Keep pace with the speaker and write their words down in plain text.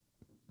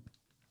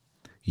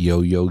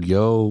Yo, yo,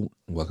 yo.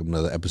 Welcome to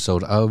another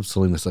episode of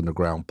Selena's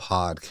Underground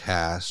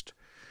Podcast.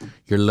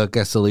 Your look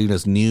at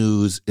Selena's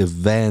news,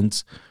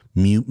 events,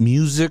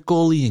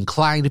 musically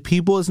inclined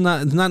people. It's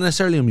not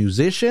necessarily a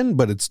musician,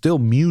 but it's still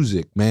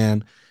music,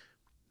 man.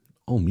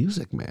 Oh,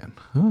 music, man.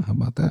 Huh, how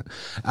about that?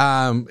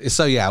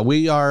 So yeah,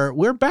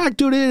 we're back,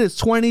 dude. It's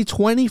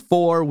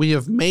 2024. We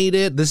have made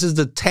it. This is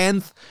the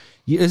 10th.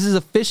 This is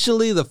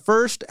officially the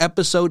first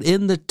episode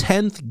in the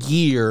 10th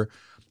year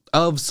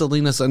of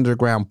Selena's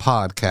Underground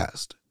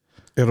Podcast.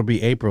 It'll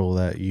be April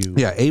that you...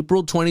 Yeah,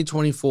 April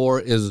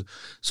 2024 is...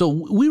 So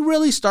we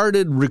really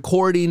started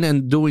recording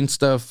and doing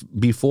stuff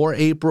before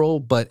April,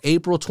 but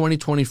April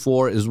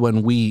 2024 is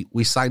when we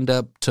signed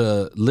up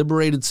to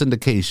Liberated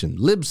Syndication,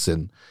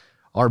 Libsyn,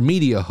 our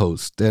media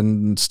host,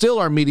 and still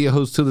our media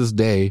host to this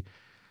day.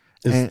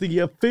 It's the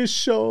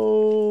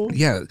official.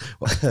 Yeah,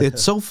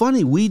 it's so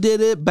funny. We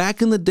did it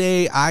back in the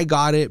day. I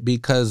got it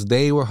because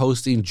they were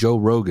hosting Joe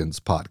Rogan's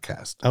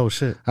podcast. Oh,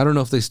 shit. I don't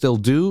know if they still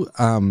do,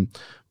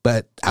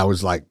 but I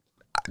was like,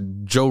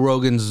 Joe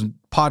Rogan's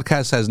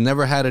podcast has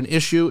never had an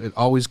issue. It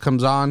always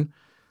comes on.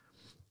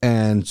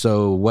 And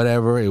so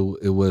whatever,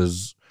 it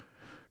was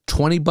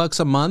 $20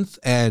 a month.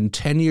 And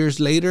 10 years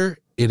later,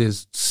 it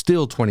is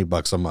still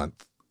 $20 a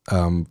month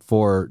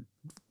for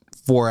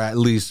at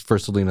least for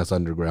Selena's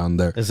Underground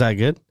there. Is that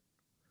good?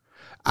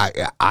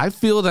 I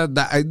feel that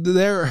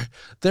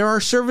there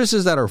are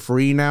services that are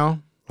free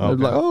now.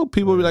 Okay. Like,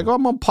 people be like,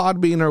 I'm on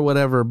Podbean or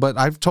whatever. But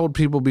I've told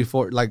people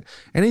before, like,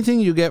 anything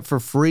you get for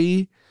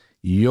free,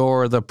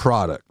 you're the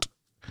product.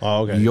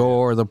 Oh, okay.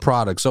 You're the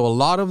product. So a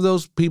lot of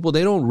those people,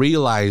 they don't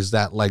realize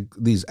that, like,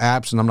 these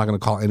apps, and I'm not going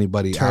to call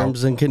anybody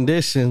Terms out. and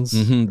conditions.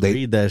 They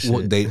read that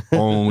shit. They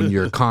own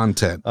your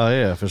content. Oh,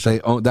 yeah, for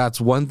sure.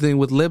 That's one thing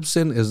with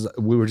Libsyn is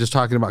we were just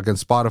talking about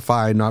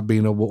Spotify not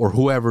being able, or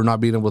whoever not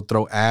being able to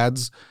throw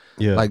ads.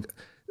 Yeah. Like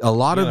a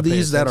lot of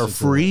these that are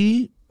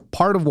free,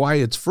 part of why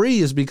it's free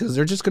is because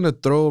they're just going to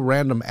throw a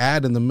random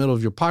ad in the middle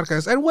of your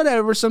podcast and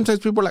whatever. Sometimes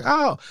people are like,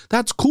 oh,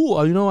 that's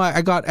cool. You know,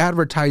 I got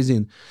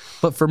advertising.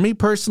 But for me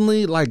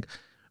personally, like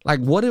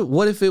what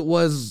if it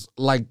was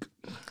like,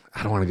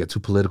 I don't want to get too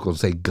political and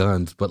say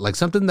guns, but like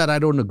something that I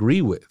don't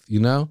agree with,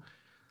 you know?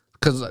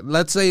 Because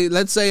let's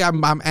say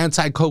I'm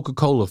anti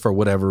Coca-Cola for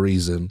whatever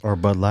reason, or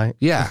Bud Light.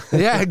 Yeah,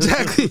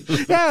 exactly.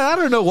 Yeah, I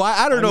don't know why.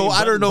 I don't know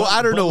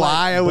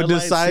why I would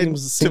decide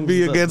to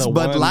be against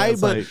Bud Light,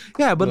 but like,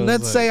 yeah. But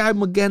let's say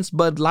I'm against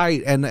Bud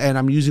Light and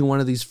I'm using one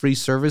of these free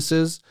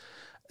services.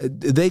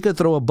 They could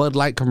throw a Bud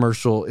Light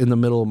commercial in the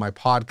middle of my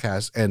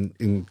podcast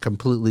and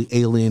completely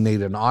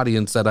alienate an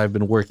audience that I've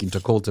been working to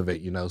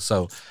cultivate. You know.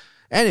 So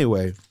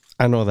anyway.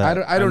 I know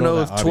that. I don't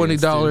know if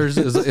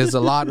 $20 is a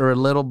lot or a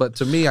little, but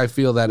to me, I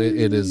feel that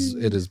it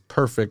is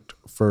perfect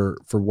for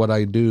what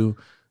I do.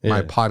 Yeah.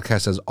 My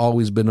podcast has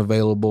always been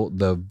available.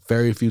 The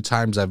very few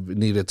times I've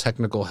needed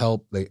technical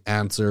help, they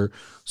answer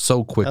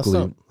so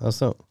quickly.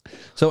 That's up.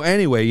 So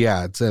anyway,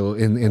 yeah. So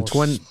in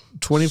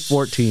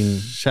 2014,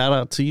 shout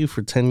out to you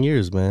for 10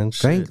 years, man.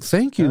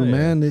 Thank you,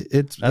 man.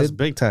 That's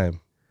big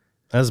time.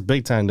 That's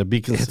big time to be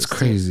consistent. It's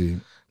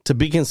crazy. To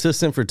be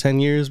consistent for 10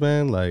 years,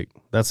 man, like,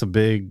 that's a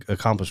big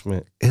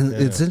accomplishment. And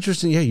it's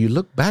interesting. Yeah, you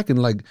look back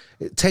and, like,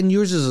 10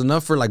 years is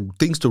enough for, like,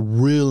 things to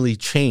really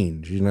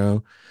change, you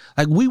know?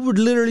 Like, we were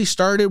literally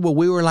started where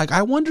we were like,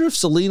 I wonder if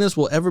Selena's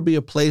will ever be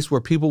a place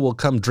where people will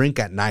come drink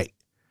at night.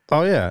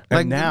 Oh, yeah.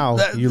 Like, now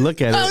you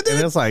look at it,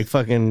 and it's like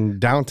fucking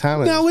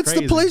downtown. No, it's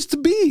the place to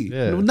be.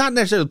 Yeah. Not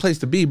necessarily the place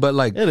to be, but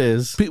like... It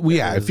is.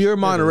 If you're in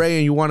Monterey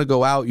and you want to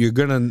go out, you're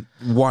going to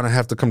want to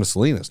have to come to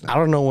Selena's now. I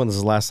don't know when this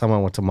is the last time I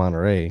went to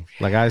Monterey.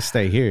 Like, I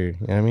stay here. You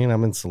know what I mean?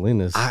 I'm in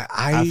Selena's.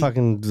 I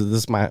fucking...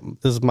 This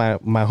is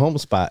my home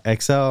spot.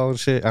 XL and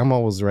shit. I'm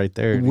always right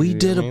there. We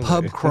did a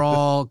pub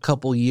crawl a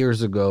couple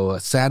years ago, a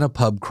Santa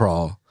pub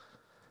crawl.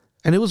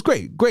 And it was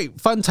great,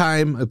 fun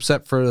time,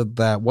 except for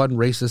that one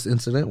racist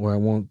incident where I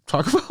won't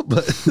talk about,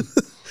 but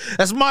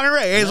that's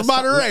Monterey. It's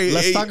Monterey.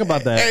 Let's talk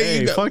about that.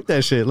 Hey, fuck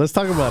that shit. Let's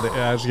talk about it.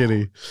 I'm just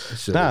kidding.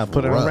 Nah,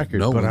 put it on record.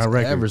 No one's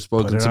ever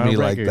spoken to me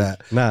like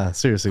that. Nah,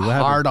 seriously. What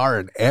happened? Hard R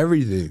and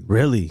everything.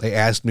 Really? They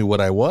asked me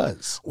what I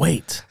was.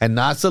 Wait. And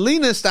not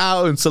Selena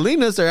style. In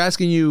Selena's, they're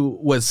asking you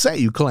what set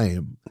you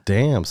claim.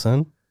 Damn,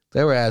 son.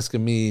 They were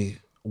asking me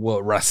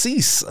what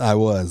racist I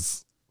was.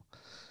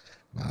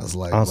 I was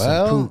like,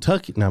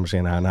 Kentucky. No, I'm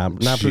saying not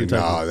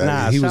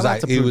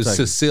Kentucky. He was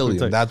Sicilian.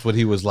 Kentucky. That's what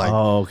he was like.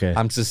 Oh, okay.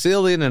 I'm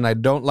Sicilian and I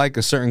don't like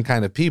a certain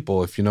kind of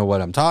people, if you know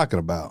what I'm talking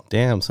about.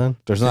 Damn, son.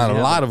 There's not a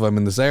lot of them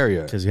in this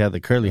area. Because you have the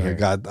curly hair.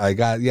 I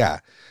got, yeah.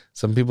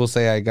 Some people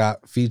say I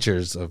got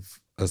features of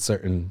a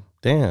certain.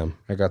 Damn.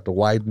 I got the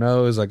wide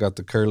nose. I got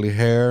the curly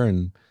hair.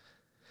 And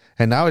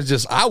I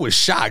was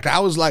shocked. I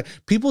was like,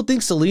 people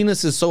think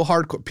Selena's is so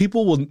hardcore.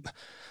 People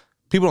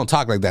don't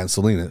talk like that in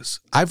Selena's.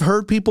 I've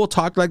heard people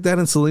talk like that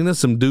in Selena's.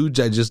 Some dude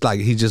that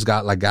he just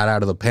got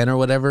out of the pen or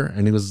whatever,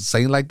 and he was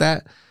saying like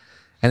that.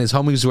 And his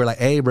homies were like,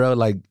 "Hey, bro,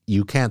 like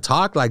you can't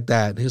talk like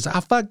that." And he was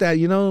like, fuck that,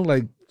 you know,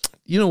 like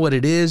you know what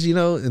it is, you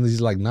know." And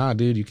he's like, "Nah,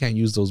 dude, you can't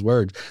use those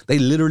words." They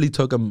literally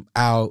took him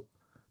out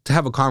to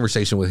have a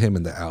conversation with him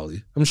in the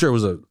alley. I'm sure it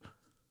was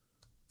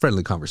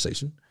friendly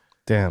conversation.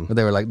 Damn. But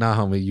they were like, nah,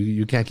 homie,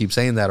 you can't keep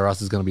saying that or else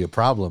it's going to be a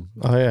problem.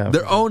 Oh, yeah.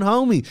 Their own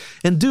homie.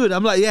 And dude,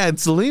 I'm like, yeah, in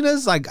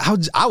Selena's, like,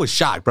 I was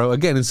shocked, bro.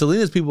 Again, in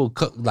Selena's, people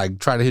like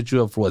try to hit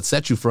you up for what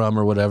set you from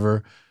or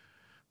whatever,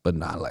 but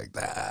not like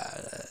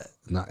that.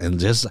 Not,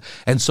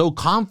 and so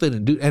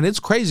confident, dude. And it's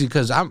crazy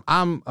because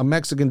I'm a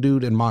Mexican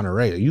dude in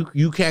Monterey.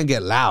 You can't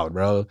get loud,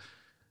 bro.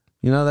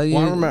 You know that?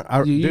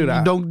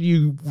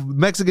 You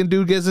Mexican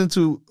dude gets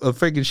into a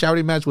freaking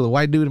shouting match with a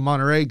white dude in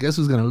Monterey. Guess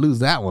who's going to lose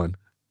that one?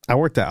 I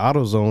worked at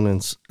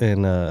AutoZone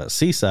in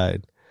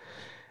Seaside,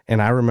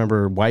 and I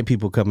remember white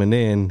people coming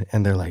in,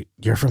 and they're like,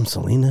 "You're from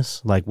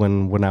Salinas?" Like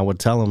when I would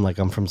tell them like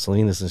I'm from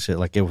Salinas and shit,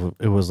 like it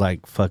was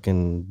like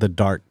fucking the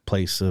dark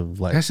place of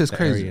like that's just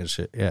crazy and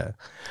shit. Yeah,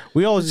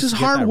 we always just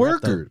hard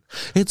worker.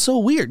 It's so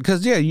weird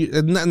because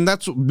and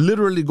that's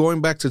literally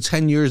going back to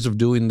 10 years of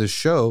doing this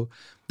show.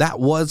 That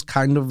was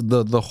kind of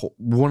the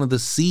one of the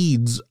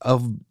seeds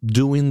of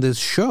doing this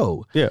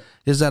show. Yeah,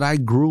 is that I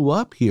grew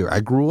up here.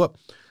 I grew up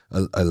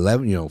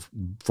 11, you know,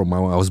 from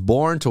when I was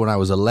born to when I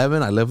was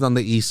 11, I lived on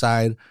the east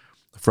side.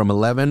 From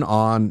 11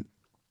 on,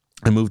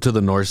 I moved to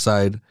the north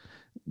side.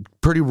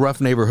 Pretty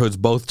rough neighborhoods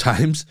both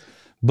times,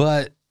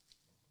 but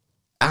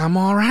I'm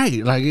all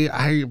right. Like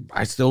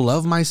I still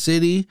love my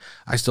city.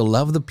 I still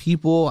love the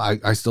people.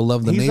 I still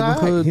love the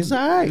neighborhood. He's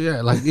all right.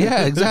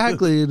 Yeah,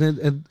 exactly.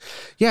 and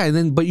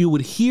then but you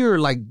would hear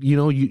like, you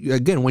know,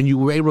 again when you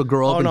were able to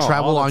grow up and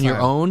travel on your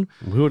own,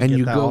 we would and get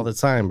you that go all the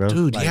time, bro.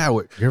 Dude, like, yeah,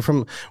 you're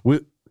from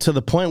to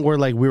the point where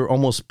like we were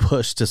almost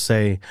pushed to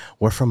say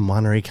we're from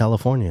Monterey,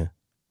 California.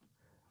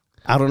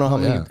 I don't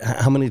know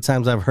how many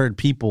times I've heard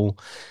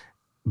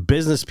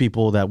business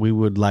people that we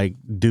would like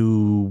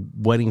do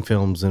wedding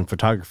films and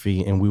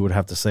photography, and we would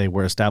have to say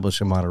we're established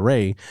in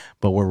Monterey,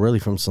 but we're really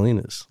from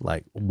Salinas.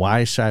 Like,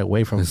 why shy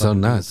away from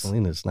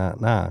Salinas?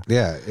 Nah.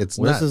 Yeah, it's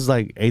nuts. This is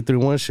like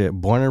 831 shit.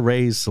 Born and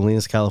raised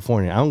Salinas,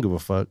 California. I don't give a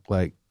fuck.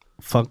 Like,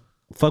 fuck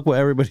what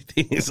everybody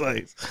thinks.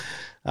 Like,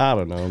 I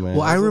don't know, man.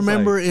 Well, I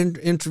remember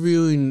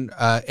interviewing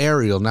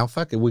Ariel. Now,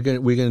 fuck it, we're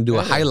gonna do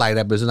a highlight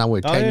episode. Now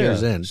we're 10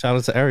 years in. Shout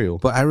out to Ariel.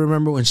 But I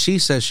remember when she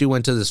said she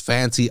went to this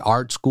fancy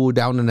art school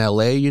down in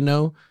L.A., you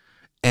know,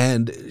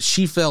 and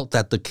she felt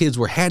that the kids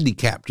were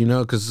handicapped, you know,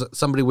 because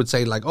somebody would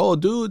say like, "Oh,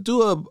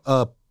 do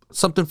a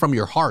something from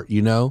your heart,"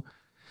 you know.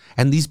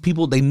 And these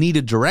people, they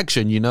needed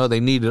direction, you know. They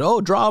needed,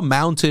 draw a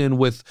mountain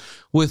with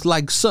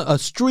like a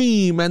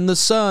stream and the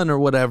sun or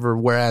whatever.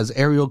 Whereas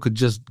Ariel could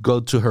just go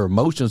to her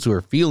emotions, to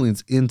her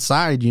feelings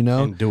inside, you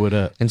know. And do it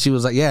up. And she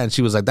was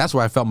like, that's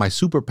where I felt my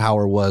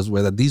superpower was,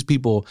 where that these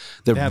people,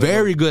 they're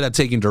very good at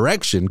taking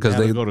direction. Because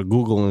they go to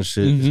Google and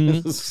shit.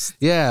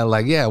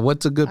 Mm-hmm.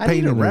 What's a good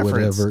painting or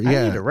whatever.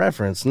 I need a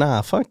reference.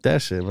 Nah, fuck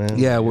that shit, man.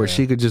 Yeah, where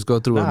she could just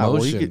go through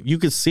emotion. Well, you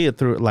could see it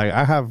through, like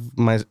I have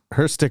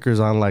her stickers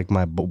on like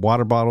my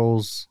water bottles,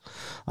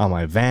 on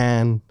my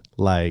van.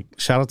 Like,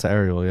 shout out to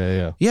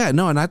Ariel. Yeah,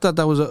 no, and I thought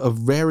that was a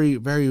very,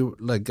 very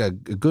like a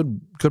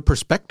good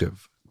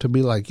perspective to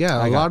be like,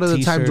 a lot of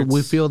the times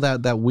we feel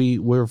that we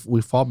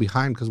fall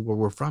behind because where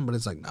we're from, but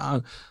it's like, nah,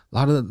 a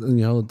lot of the,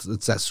 you know,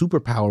 it's that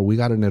superpower. We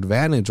got an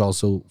advantage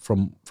also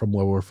from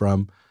where we're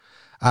from.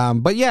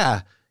 But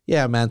yeah,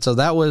 man. So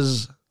that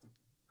was.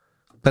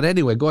 But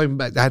anyway, going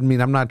back, I mean,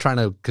 I'm not trying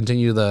to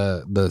continue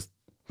the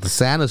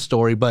Santa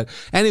story, but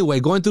anyway,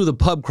 going through the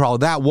pub crawl,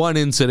 that one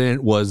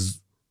incident was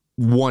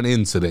one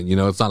incident, you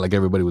know. It's not like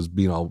everybody was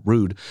being all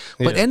rude,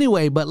 but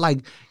anyway, but like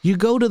you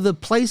go to the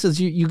places,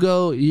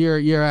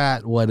 you're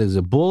at, what is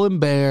it, Bull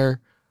and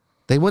Bear.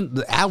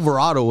 The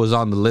Alvarado was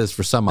on the list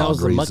for some odd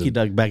reason. That was the Mucky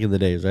Duck back in the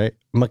days, right?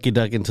 Mucky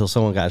Duck until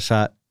someone got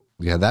shot.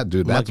 Yeah, that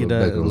dude, that's what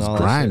was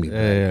grimy.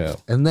 Yeah.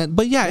 And then,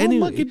 but yeah,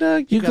 anyway, Mucky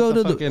Duck, you go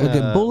to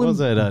the Bull and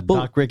Bear.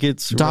 Doc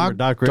Ricketts.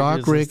 Doc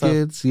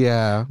Ricketts,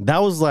 yeah. That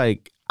was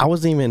like, I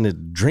wasn't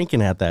even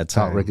drinking at that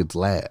time. Doc Ricketts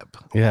Lab.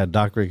 Yeah,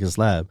 Doc Ricketts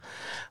Lab.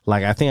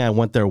 Like, I think I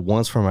went there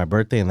once for my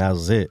birthday, and that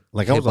was it.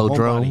 Like, I was a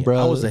homebody, bro.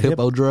 I was a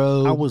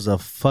Hippodrome. I was a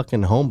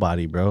fucking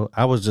homebody, bro.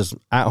 I was just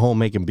at home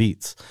making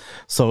beats.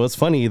 So it's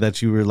funny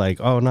that you were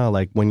like, oh no,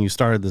 like when you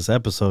started this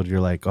episode,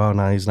 you're like, oh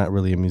no, he's not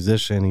really a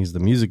musician. He's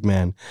the music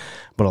man.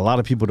 But a lot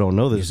of people don't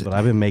know this, but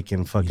I've been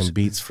making fucking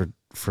beats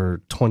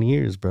for 20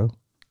 years, bro.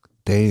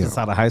 Damn. Since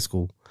out of high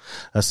school.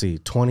 Let's see,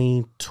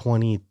 20,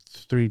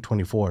 23,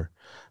 24.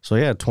 So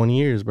yeah, 20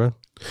 years, bro.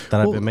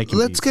 That I've been making.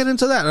 Let's get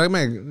into that. I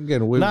mean,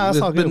 again, that's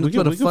all good. We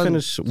can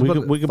finish.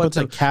 We can put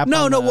the cap.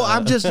 No. Well,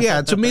 I'm just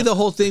to me, the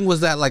whole thing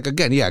was that, like,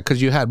 again,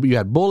 because you had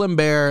Bull and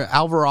Bear,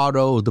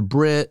 Alvarado, the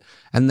Brit,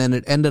 and then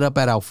it ended up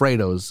at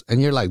Alfredo's,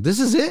 and you're like, this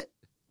is it.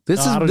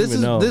 This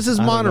is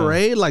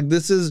Monterey. Like,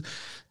 this is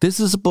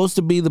supposed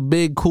to be the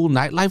big cool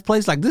nightlife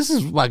place. Like, this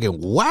is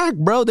fucking whack,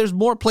 bro. There's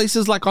more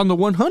places like on the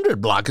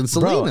 100 block in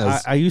Salinas. Bro,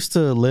 I used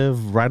to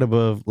live right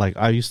above. Like,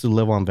 I used to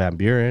live on Van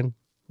Buren,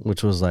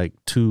 which was like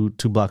two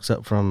blocks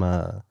up from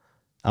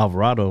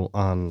Alvarado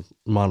on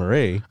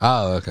Monterey.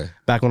 Oh, okay.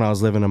 Back when I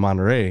was living in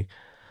Monterey,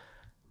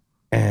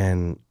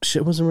 and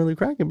shit wasn't really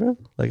cracking, bro.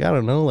 Like, I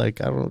don't know.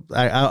 Like,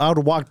 I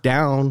would walk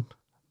down,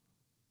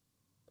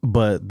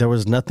 but there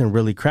was nothing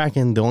really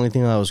cracking. The only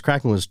thing that was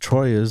cracking was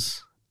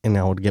Troya's and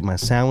I would get my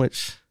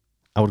sandwich.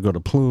 I would go to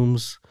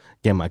Plume's,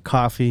 get my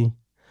coffee.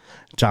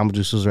 Jamba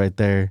Juice was right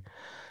there.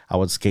 I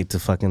would skate to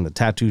fucking the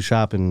tattoo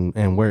shop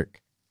and work.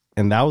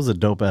 And that was a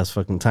dope ass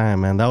fucking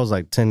time, man. That was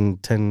like 10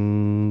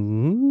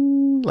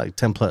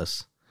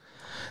 plus.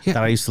 Yeah.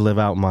 That I used to live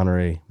out in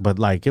Monterey. But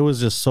like it was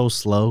just so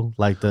slow.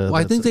 Like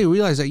I think they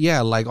realized that,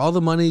 yeah, like all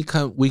the money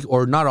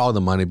or not all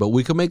the money, but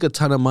we could make a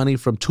ton of money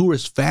from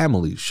tourist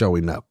families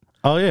showing up.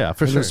 Oh yeah,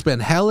 for They're sure. gonna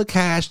spend hella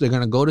cash. They're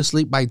gonna go to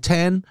sleep by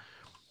 10,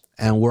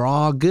 and we're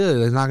all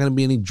good. There's not gonna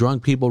be any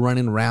drunk people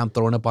running around,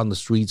 throwing up on the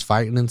streets,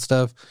 fighting and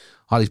stuff.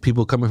 All these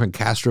people coming from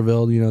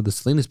Castroville, you know, the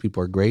Salinas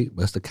people are great,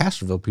 but it's the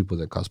Castroville people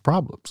that cause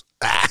problems.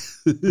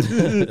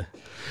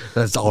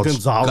 That's all.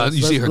 Gonzales.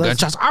 You see her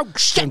gunshots. Oh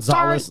shit!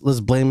 Gonzales. Sorry.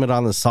 Let's blame it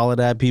on the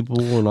Soledad people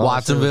and all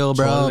Watsonville,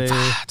 bro.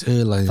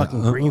 Dude, like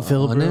fucking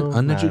Greenfield, bro.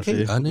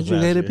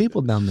 Uneducated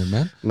people down there,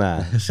 man.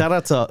 Nah. Shout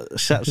out to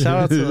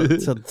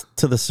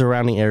the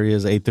surrounding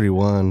areas.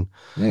 831.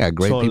 Yeah,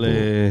 great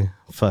Chole, people.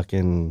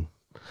 Fucking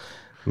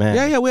man.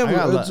 Yeah. We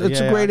have. It's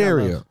a great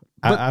area.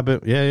 I've been,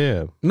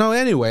 yeah. No,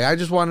 anyway, I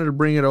just wanted to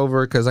bring it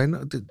over because I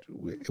know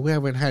we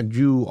haven't had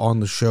you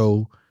on the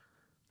show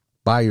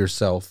by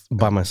yourself.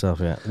 By myself,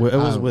 yeah. It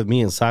was with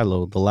me and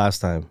Silo the last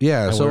time.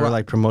 Yeah, and so we were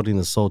like promoting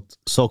the Soul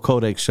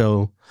Codex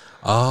show.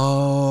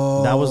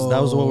 Oh, that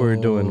was what we were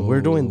doing. We were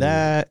doing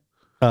that,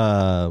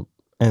 and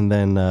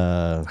then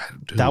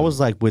that was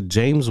like with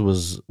James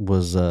was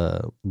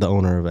the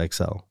owner of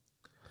XL.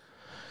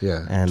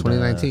 Yeah, and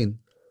 2019.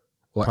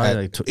 Well,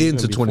 like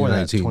into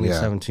 2019,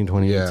 2017,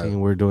 2018,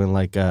 we're doing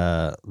like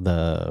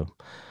the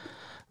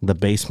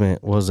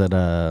basement. Was it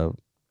Were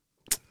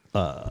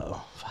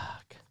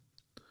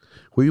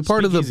you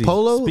part of the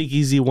Polo?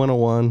 Speakeasy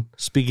 101.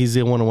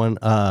 Speakeasy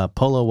 101.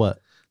 Polo what?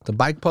 The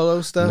bike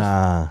polo stuff?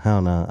 Nah,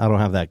 hell no. I don't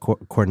have that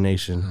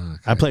coordination.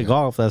 Okay, I play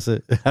golf. That's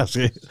it. Yeah,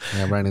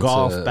 right.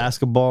 Golf,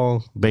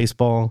 basketball,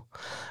 baseball.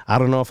 I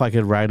don't know if I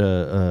could ride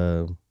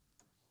a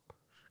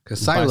because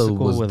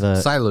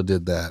Silo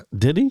did that.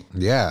 Did he?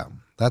 Yeah.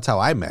 That's how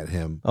I met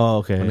him. Oh,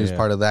 okay. When he was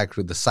part of that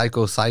crew, the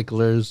Psycho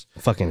Cyclers.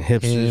 Fucking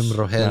hipsters. Him,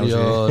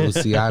 Rogelio,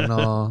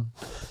 Luciano,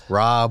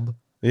 Rob.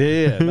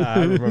 Yeah. Nah, I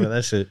remember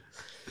that shit.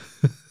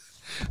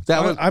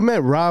 I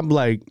met Rob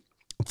like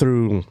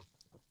through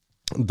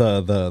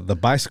the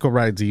bicycle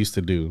rides he used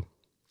to do.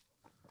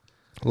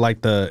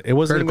 Like it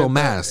wasn't Critical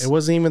Mass. It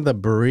wasn't even the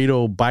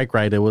burrito bike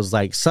ride. It was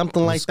like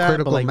something like that.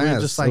 Critical like, Mass.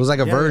 Just it was like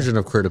a version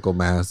of Critical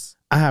Mass.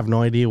 I have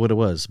no idea what it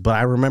was, but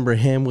I remember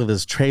him with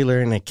his trailer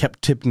and it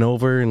kept tipping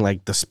over and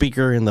like the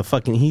speaker and the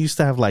fucking. He used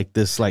to have like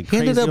this like. He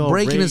ended up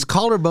breaking his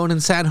collarbone in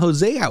San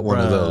Jose at one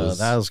of those.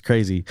 That was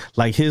crazy.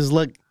 Like his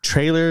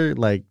trailer,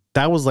 like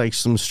that was like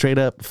some straight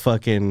up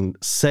fucking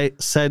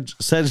sedge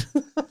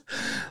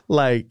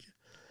like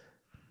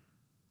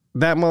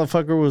that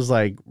motherfucker was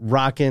like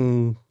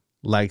rocking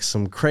like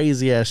some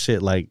crazy ass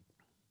shit, like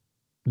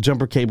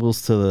jumper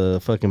cables to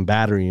the fucking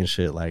battery and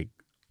shit, like.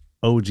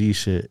 OG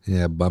shit.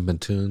 Yeah, bumping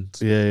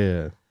tunes.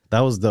 Yeah.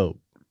 That was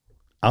dope.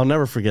 I'll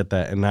never forget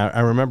that. And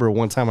I remember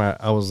one time I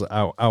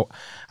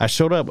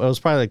showed up. It was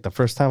probably like the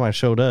first time I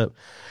showed up.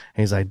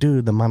 And he's like,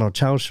 dude, the Mano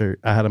Chao shirt.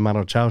 I had a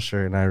Mano Chao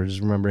shirt. And I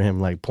just remember him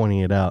like pointing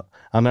it out.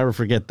 I'll never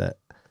forget that.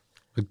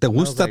 ¿Te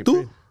gusta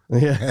tú?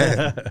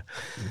 Yeah.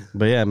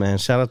 But yeah, man,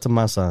 shout out to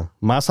Masa.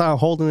 Masa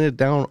holding it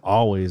down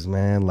always,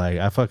 man. Like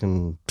I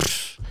fucking,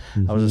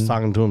 I was just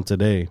talking to him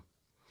today.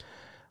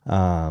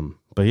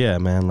 But yeah,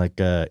 man, like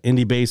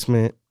Indie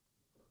Basement,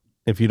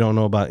 if you don't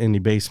know about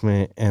Indie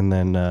Basement, and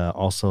then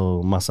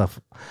also Masa.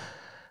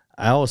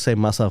 I always say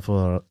Masa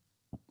for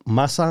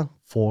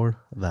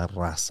the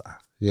Raza.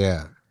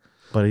 Yeah.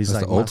 But he's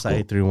like Masa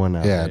 831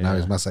 now. Yeah, now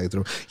he's Masa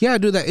 831. Yeah,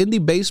 dude, that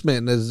Indie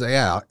Basement is,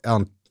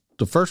 on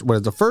the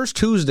first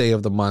Tuesday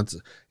of the month.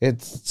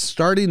 It's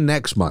starting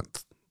next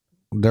month.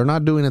 They're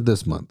not doing it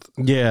this month.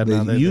 Yeah,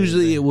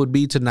 usually it would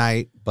be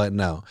tonight, but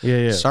no.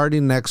 Yeah.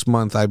 Starting next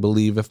month, I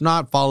believe. If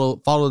not,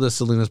 follow the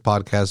Salinas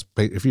podcast.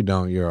 If you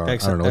don't, you're. I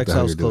don't know what the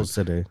hell you're doing. Closed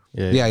today.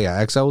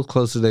 Yeah. XL was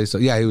closed today. So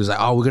yeah, he was like,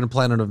 "Oh, we're gonna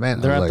plan an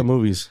event." They're at the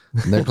movies.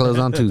 They're closed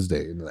on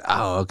Tuesday. Like,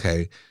 oh,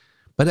 okay.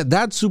 But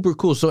that's super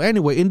cool. So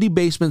anyway, Indie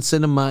Basement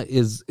Cinema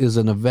is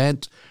an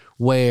event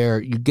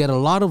where you get a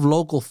lot of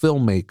local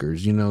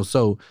filmmakers. You know,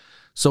 so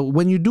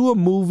when you do a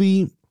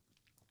movie.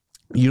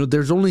 You know,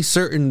 there's only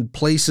certain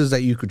places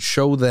that you could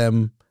show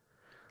them,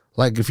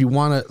 like if you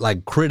want to,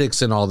 like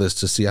critics and all this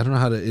to see. I don't know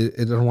how to.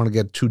 I don't want to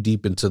get too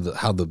deep into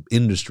how the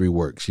industry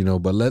works, you know.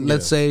 But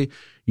let's say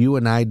you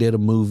and I did a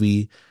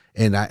movie,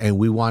 and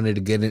we wanted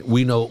to get it.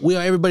 We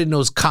everybody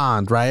knows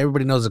Cannes, right?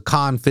 Everybody knows the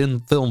Cannes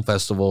Film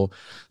Festival.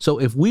 So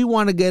if we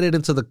want to get it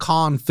into the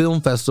Cannes Film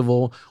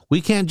Festival,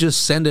 we can't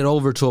just send it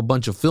over to a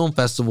bunch of film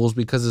festivals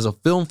because as a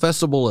film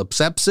festival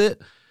accepts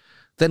it.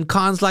 Then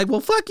Khan's like, well,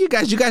 fuck you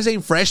guys. You guys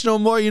ain't fresh no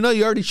more. You know,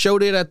 you already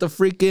showed it at the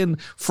freaking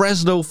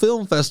Fresno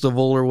Film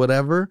Festival or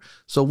whatever.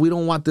 So we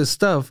don't want this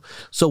stuff.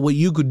 So what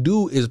you could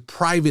do is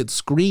private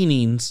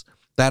screenings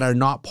that are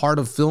not part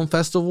of film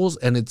festivals.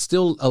 And it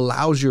still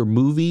allows your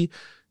movie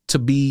to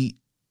be,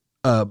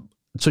 so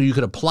you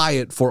could apply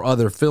it for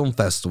other film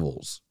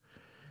festivals.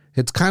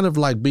 It's kind of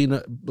like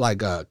being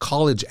like a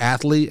college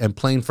athlete and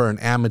playing for an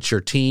amateur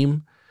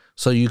team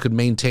so you could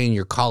maintain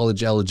your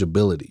college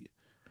eligibility.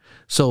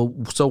 So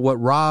what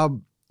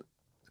Rob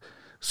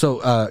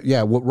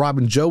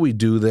and Joey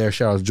do there,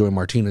 shout out to Joey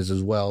Martinez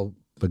as well,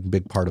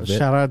 big part of it.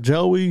 Shout out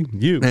Joey,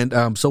 you.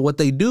 And so what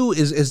they do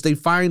is they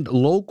find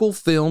local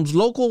films,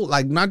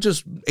 like not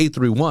just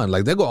 831,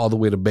 like they go all the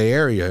way to Bay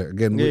Area.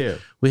 Again,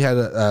 we had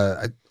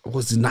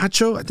was it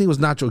Nacho? I think it was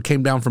Nacho. It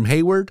came down from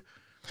Hayward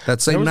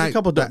that same night.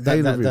 There was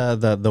a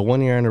couple the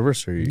 1 year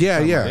anniversary. Yeah.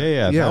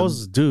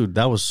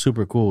 That was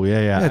super cool.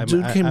 Yeah,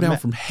 dude came down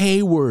from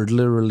Hayward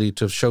literally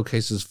to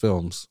showcase his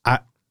films.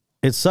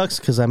 It sucks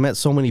because I met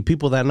so many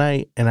people that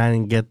night and I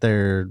didn't get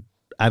there.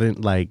 I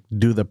didn't like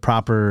do the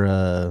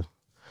proper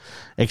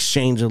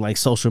exchange of like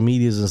social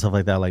medias and stuff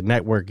like that, like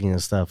networking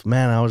and stuff.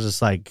 Man, I was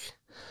just like,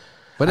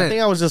 I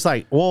think I was just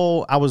like,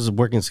 well, I was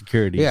working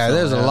security. Yeah, so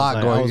there's a lot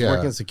going on. I was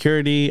working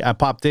security. I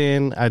popped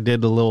in. I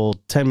did a little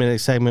 10-minute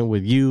segment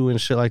with you and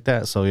shit like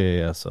that. So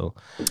so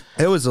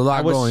it was a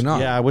lot going on.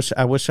 Yeah, I wish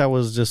I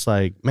was just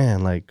like,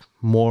 man, like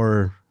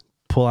more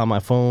pull out my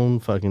phone,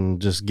 fucking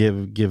just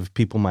give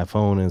people my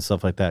phone and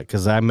stuff like that.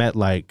 Because I met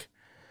like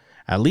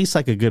at least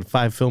like a good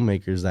 5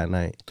 filmmakers that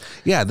night.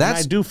 Yeah, and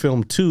I do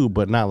film too,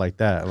 but not like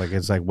that. Like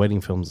it's like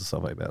wedding films and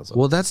stuff like that. So.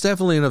 Well, that's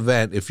definitely an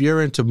event. If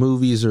you're into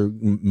movies or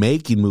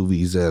making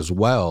movies as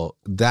well,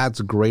 that's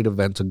a great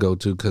event to go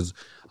to because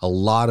a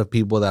lot of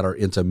people that are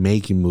into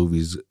making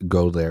movies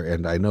go there.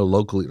 And I know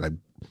locally, like,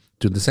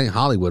 dude, this ain't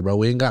Hollywood, bro.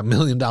 We ain't got $1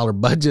 million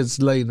budgets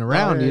laying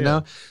around, you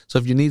know? So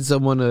if you need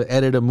someone to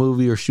edit a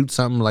movie or shoot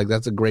something, like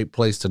that's a great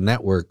place to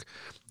network.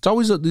 It's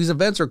always, these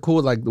events are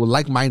cool, like with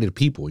like-minded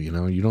people, you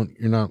know?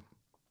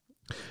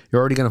 You're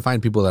already going to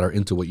find people that are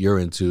into what you're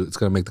into. It's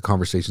going to make the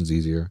conversations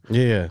easier.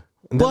 Yeah.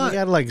 And then we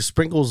had like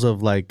sprinkles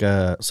of like,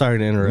 sorry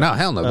to interrupt. No,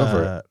 hell no, go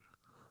for it.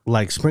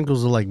 Like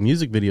sprinkles of like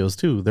music videos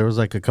too. There was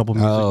like a couple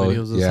music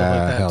videos and stuff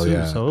like that too.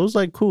 Yeah. So it was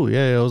like cool.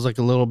 Yeah, it was like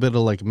a little bit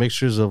of like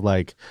mixtures of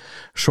like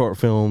short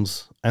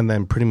films and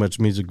then pretty much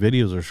music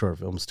videos or short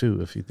films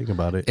too, if you think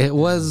about it. It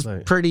was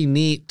pretty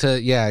neat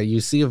to,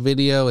 you see a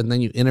video and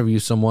then you interview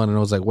someone and I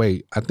was like,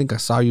 wait, I think I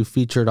saw you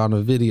featured on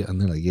a video.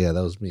 And they're like, yeah,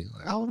 that was me.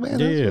 Like, oh man,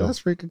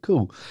 that's freaking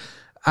cool.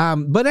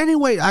 But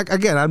anyway, I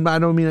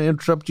don't mean to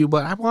interrupt you,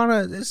 but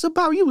it's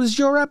about you. It's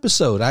your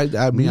episode. I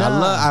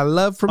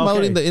love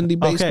promoting the indie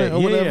basement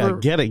or whatever.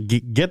 Get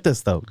it. Get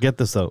this though.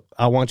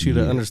 I want you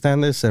to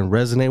understand this and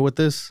resonate with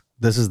this.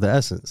 This is the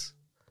essence.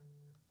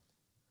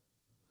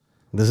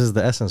 This is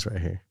the essence right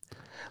here.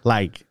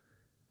 Like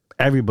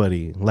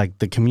everybody, like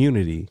the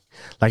community,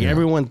 like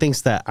everyone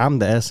thinks that I'm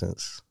the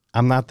essence.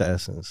 I'm not the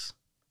essence.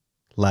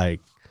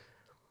 Like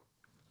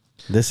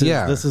this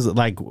is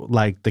like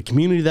the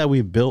community that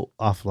we built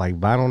off like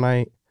Vinyl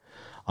Night,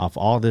 off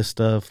all this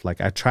stuff. Like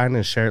I try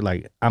to share.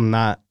 Like I'm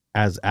not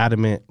as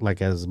adamant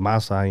like as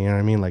Masa. You know what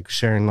I mean? Like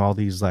sharing all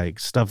these like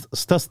stuff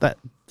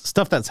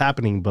that's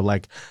happening. But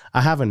like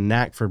I have a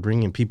knack for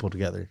bringing people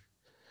together.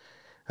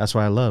 That's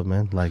what I love,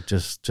 man. Like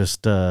just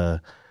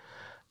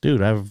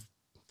dude, I've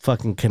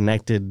fucking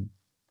connected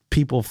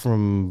people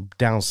from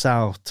down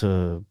south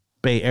to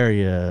Bay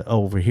Area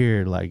over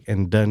here, like,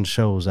 and done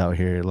shows out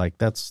here. Like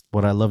that's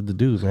what I love to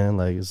do, man.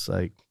 Like it's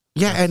like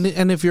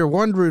and if you're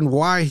wondering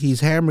why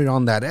he's hammering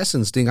on that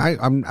essence thing,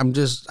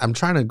 I'm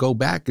trying to go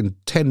back in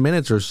 10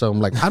 minutes or so.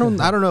 I'm like, I don't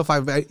know if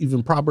I've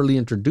even properly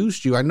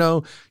introduced you. I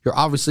know you're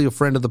obviously a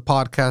friend of the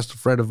podcast, a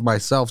friend of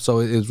myself, so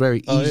it's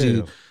very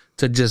easy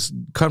to just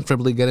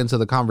comfortably get into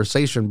the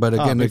conversation. But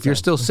again, if you're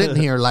still sitting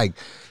here like,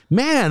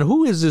 man,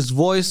 who is this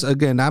voice?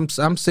 Again, I'm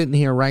sitting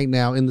here right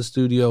now in the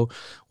studio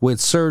with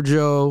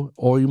Sergio,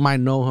 or you might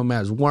know him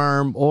as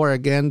Werm, or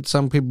again,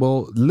 some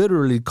people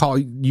literally call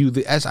you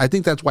the S. I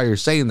think that's why you're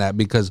saying that,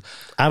 because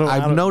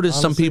I've noticed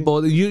honestly, some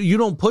people, you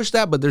don't push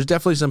that, but there's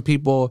definitely some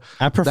people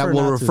that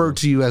will refer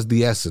to you as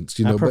the essence,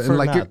 you know. But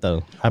like not,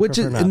 though.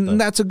 And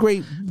that's a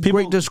great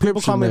description.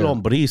 People call me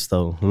Lombriz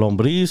though.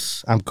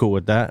 Lombriz, I'm cool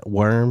with that.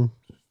 Werm.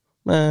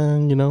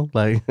 You know,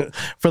 like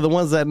for the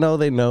ones that know,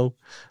 they know.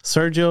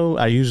 Sergio,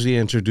 I usually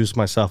introduce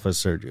myself as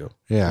Sergio.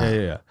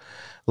 Yeah.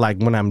 Like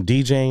when I'm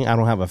DJing, I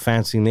don't have a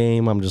fancy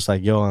name. I'm just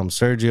like, yo, I'm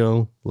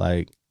Sergio.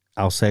 Like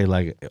I'll say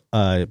like,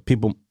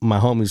 people, my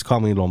homies call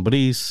me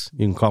Lombriz.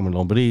 You can call me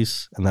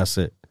Lombriz, and that's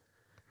it.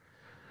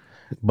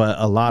 But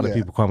a lot of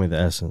people call me the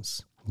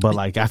Essence. But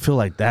like, I feel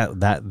like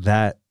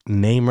that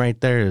name right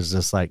there is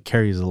just like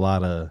carries a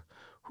lot of,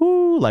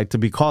 like to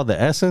be called the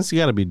Essence, you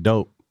got to be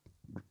dope.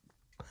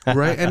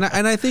 Right, and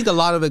I think a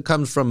lot of it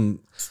comes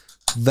from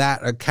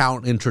that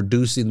account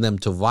introducing them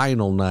to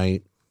Vinyl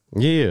Night.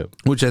 Yeah,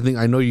 which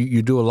I know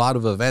you do a lot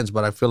of events,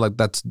 but I feel like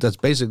that's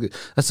basically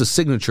a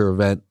signature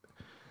event.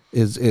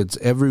 It's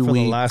every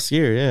week. The last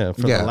year,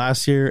 the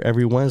last year,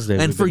 every Wednesday,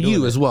 and for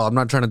you as well. I'm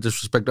not trying to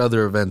disrespect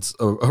other events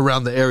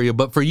around the area,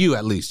 but for you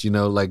at least, you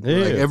know, like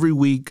every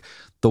week,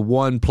 the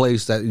one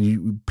place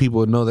that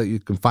people know that you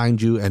can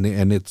find you, and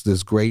it's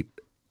this great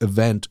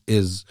event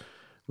is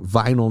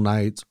Vinyl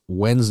Nights,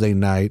 Wednesday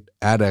night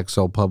at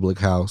XL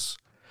Publichouse.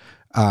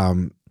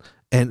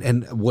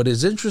 And what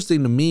is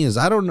interesting to me is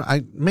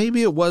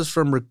maybe it was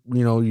from,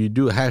 you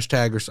do a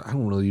hashtag or something. I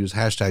don't really use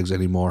hashtags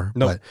anymore.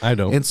 No, I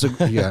don't.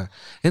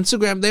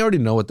 Instagram, they already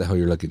know what the hell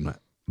you're looking at.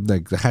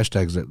 Like the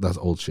hashtags, that's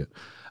old shit.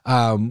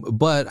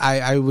 But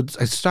I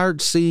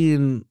start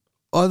seeing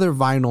other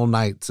vinyl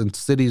nights in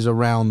cities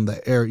around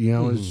the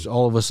area. It's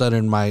all of a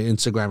sudden my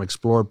Instagram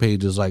Explore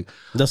page is like,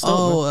 a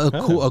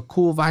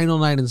cool vinyl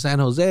night in San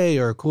Jose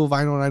or a cool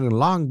vinyl night in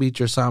Long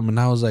Beach or something. And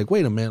I was like,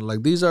 wait a minute,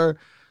 like these are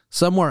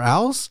somewhere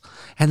else.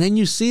 And then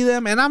you see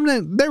them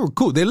and they were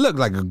cool. They looked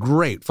like a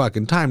great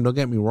fucking time. Don't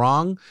get me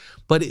wrong.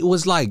 But it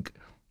was like,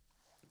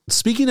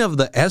 speaking of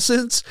the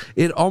essence,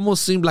 it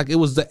almost seemed like it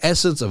was the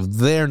essence of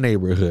their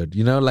neighborhood.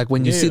 Like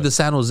when you see the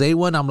San Jose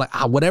one, I'm like,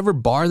 whatever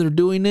bar they're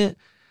doing it,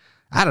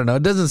 I don't know.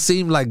 It doesn't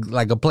seem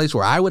like a place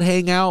where I would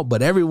hang out,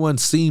 but everyone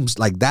seems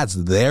like that's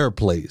their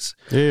place.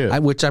 Yeah.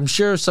 Which I'm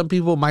sure some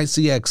people might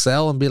see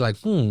XL and be like,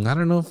 I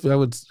don't know if I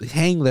would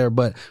hang there.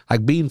 But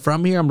like being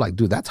from here, I'm like,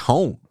 dude, that's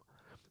home.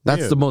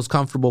 That's the most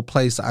comfortable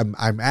place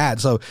I'm at.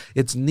 So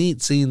it's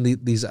neat seeing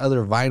these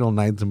other vinyl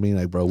nights and being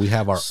like, bro, we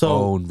have our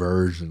own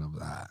version of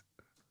that.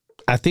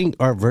 I think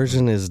our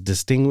version is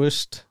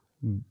distinguished,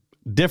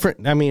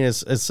 different. I mean,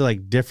 it's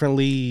like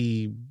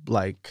differently,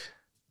 like,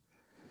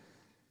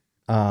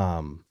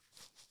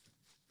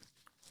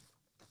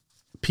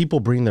 people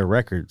bring their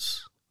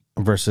records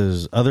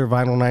versus other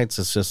vinyl nights.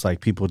 It's just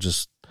like people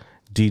just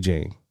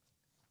DJing.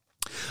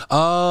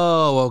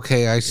 Oh,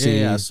 okay, I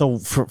see. Yeah, so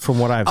from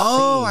what I've seen.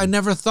 I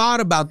never thought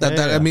about that.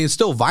 I mean, it's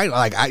still vinyl.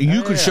 Like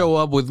you could show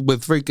up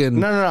with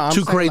freaking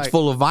 2 crates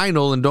full of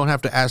vinyl and don't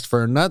have to ask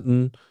for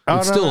nothing.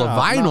 It's still a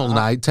vinyl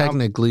night,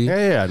 technically.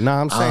 No,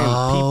 I'm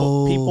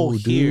saying people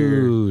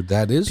here. Dude,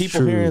 that is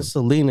people true. Here in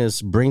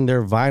Salinas bring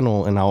their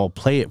vinyl and I will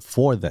play it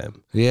for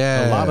them.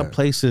 Yeah, a lot of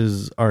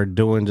places are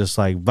doing just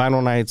like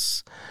vinyl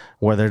nights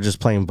where they're just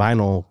playing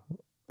vinyl.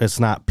 It's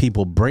not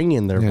people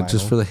bringing their vinyl.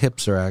 Just for the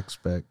hipster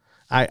aspect.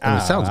 It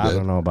sounds good. I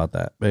don't know about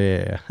that, but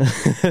yeah.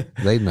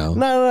 They know.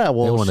 No.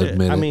 Well, they won't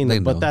admit it. I mean, they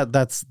but know.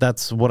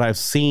 that's what I've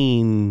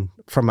seen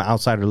from an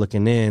outsider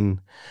looking in.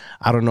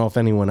 I don't know if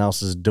anyone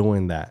else is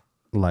doing that,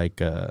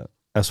 like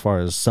as far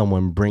as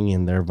someone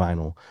bringing their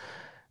vinyl,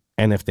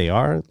 and if they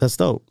are, that's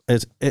dope.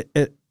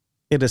 It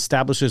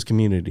establishes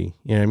community.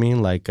 You know what I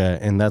mean? Like,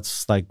 and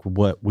that's like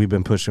what we've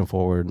been pushing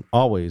forward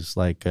always.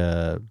 Like,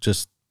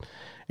 just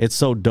it's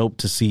so dope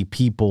to see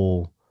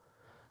people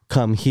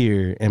come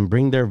here and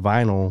bring their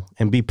vinyl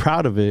and be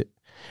proud of it,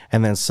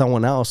 and then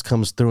someone else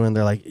comes through and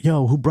they're like,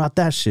 yo, who brought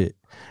that shit?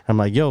 I'm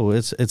like, yo,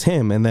 it's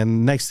him. And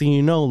then next thing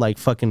you know, like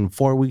fucking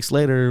 4 weeks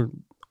later,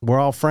 we're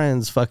all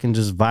friends fucking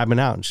just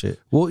vibing out and shit.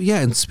 Well, yeah,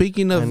 and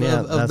speaking of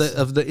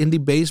the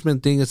indie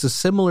basement thing, it's a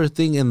similar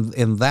thing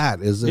in that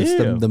is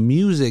the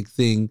music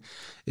thing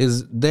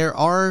is there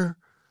are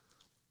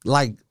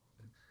like,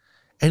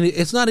 and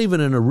it's not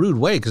even in a rude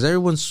way because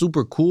everyone's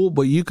super cool,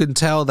 but you can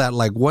tell that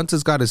like once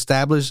it's got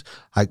established,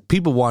 like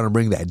people want to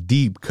bring that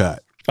deep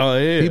cut. Oh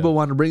yeah, people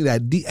want to bring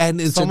that deep, and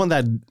it's someone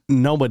that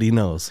nobody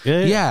knows.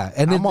 Yeah,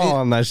 and I'm all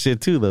on that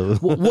shit too, though.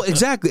 well,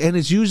 exactly, and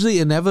it's usually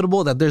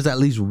inevitable that there's at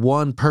least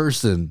one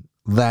person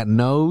that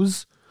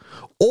knows.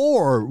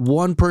 Or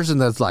one person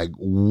that's like,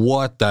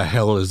 what the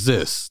hell is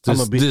this?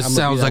 This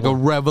sounds like a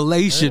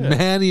revelation,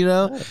 man, you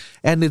know? Yeah.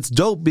 And it's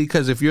dope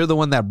because if you're the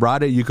one that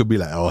brought it, you could be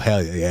like, oh,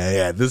 hell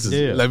yeah. This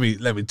is, let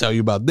me tell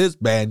you about this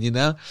band, you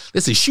know?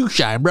 This is Shoe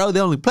Shine, bro.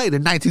 They only played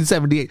in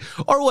 1978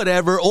 or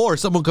whatever. Or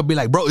someone could be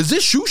like, bro, is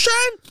this Shoe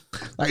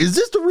Shine? Like, is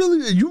this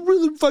you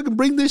really fucking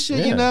bring this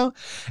shit, you know?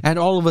 And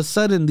all of a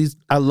sudden,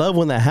 I love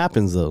when that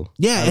happens, though.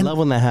 Yeah. I love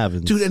when that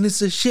happens. Dude, and it's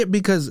the shit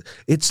because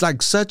it's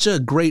like such a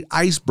great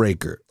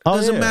icebreaker.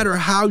 Doesn't matter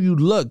how you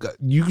look.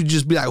 You could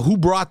just be like, who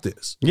brought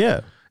this?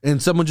 Yeah.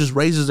 And someone just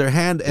raises their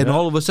hand and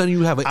all of a sudden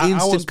you have an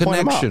instant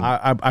connection.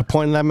 I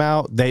pointed them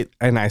out.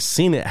 And I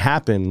seen it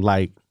happen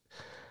like,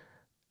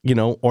 you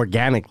know,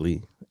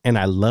 organically. And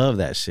I love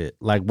that shit.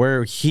 Like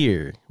we're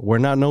here. We're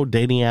not no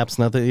dating apps,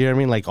 nothing. You know what I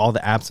mean? Like all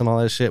the apps and all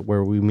that shit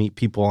where we meet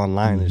people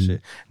online and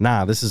shit.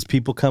 Nah, this is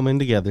people coming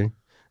together,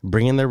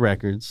 bringing their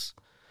records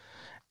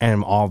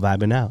and all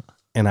vibing out.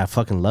 And I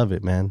fucking love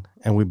it, man.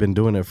 And we've been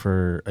doing it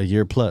for a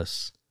year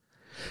plus.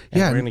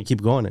 And we're gonna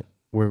keep going it.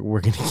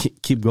 We're gonna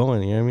keep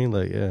going. You know what I mean?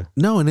 Like, yeah.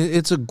 No, and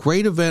it's a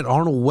great event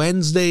on a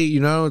Wednesday.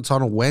 You know, it's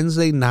on a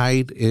Wednesday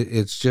night.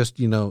 It's just,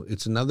 you know,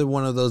 it's another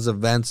one of those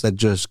events that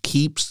just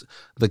keeps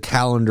the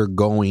calendar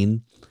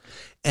going,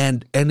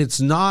 and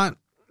it's not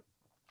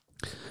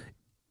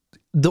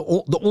the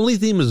only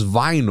theme is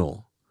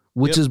vinyl,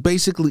 which is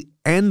basically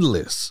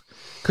endless.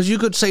 Because you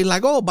could say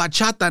like, oh,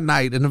 bachata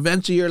night, and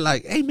eventually you're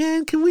like, hey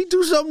man, can we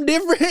do something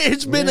different?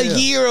 It's been a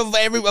year of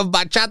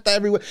bachata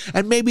everywhere,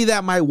 and maybe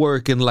that might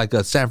work in like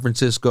a San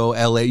Francisco,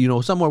 LA, you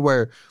know, somewhere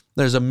where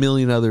there's a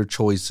million other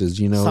choices,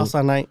 you know.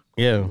 Salsa night,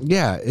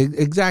 yeah,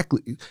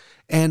 exactly.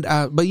 And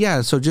but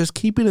yeah, so just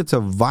keeping it to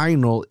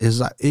vinyl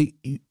is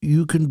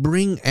you can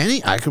bring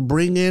I could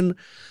bring in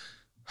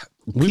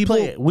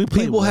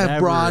people have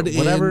brought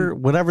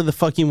in whatever the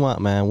fuck you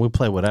want, man. We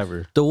play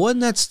whatever. The one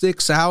that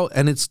sticks out,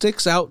 and it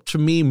sticks out to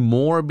me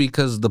more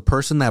because the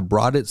person that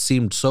brought it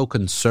seemed so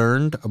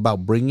concerned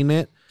about bringing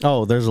it.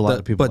 Oh, there's a lot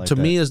of people. But to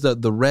me, is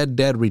the Red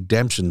Dead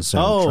Redemption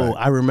soundtrack. Oh,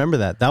 I remember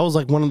that. That was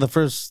like one of the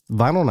first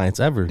vinyl nights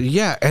ever.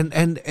 Yeah,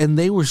 and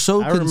they were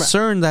so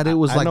concerned that it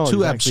was like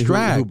too exactly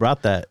abstract. Who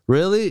brought that?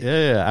 Really?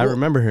 Yeah, I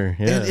remember her.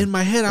 Yeah. And in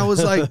my head, I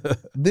was like,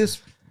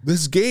 this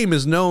game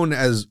is known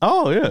as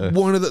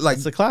one of the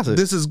it's a classic.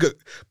 This is good.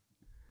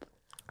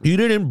 You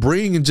didn't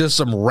bring just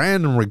some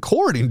random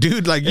recording,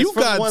 dude. Like you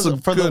got some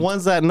for the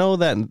ones that know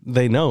that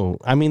they know.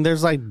 I mean,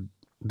 there's like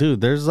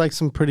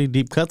some pretty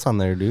deep cuts on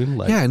there, dude.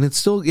 Like, yeah, and it's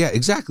still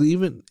exactly.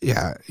 Even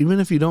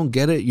if you don't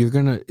get it, you're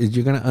gonna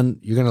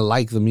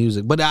like the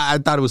music. But I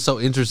thought it was so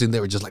interesting. They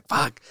were just like,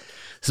 fuck.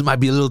 This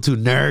might be a little too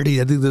nerdy.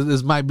 I think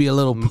this might be a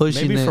little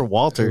pushing. Maybe for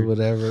Walter, or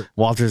whatever.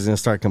 Walter's gonna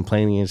start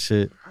complaining and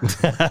shit.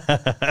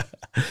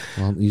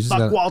 Well, you just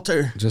fuck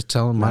Walter. Just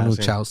tell him Manu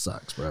Chao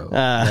sucks, bro.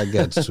 That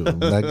gets to him.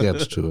 That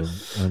gets to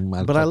him.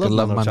 But I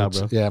love Manu Chao,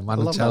 bro. Yeah,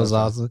 Manu Chao is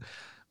awesome.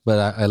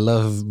 But I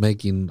love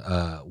making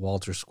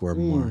Walter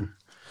squirm more.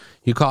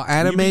 You call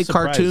anime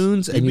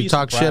cartoons and you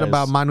talk shit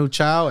about Manu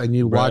Chao and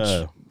you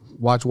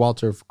watch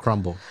Walter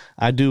crumble.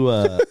 I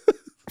do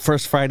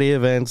First Friday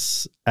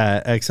events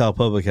at XL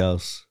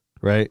Publichouse,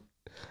 right?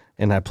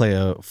 And I play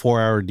a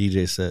 4-hour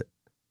DJ set,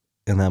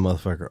 and that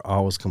motherfucker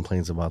always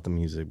complains about the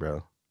music,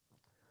 bro.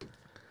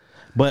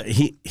 But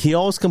he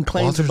always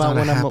complains Walter's about not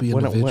when a I'm happy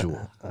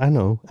individual. I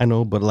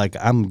know, but like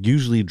I'm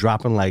usually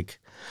dropping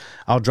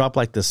I'll drop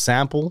like the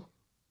sample,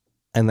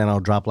 and then I'll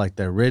drop like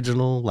the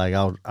original, like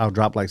I'll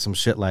drop like some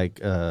shit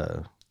like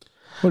what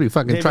do you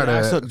fucking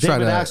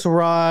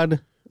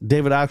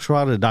David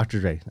Axelrod or Dr.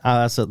 Dre.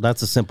 That's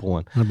a simple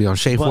one. Gonna be on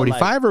Shade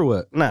 45 or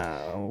what?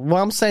 Nah.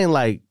 Well, I'm saying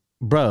like,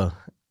 bro,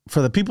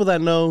 for the people that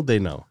know, they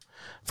know.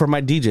 For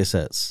my DJ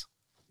sets,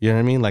 you know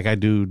what I mean? Like I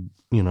do,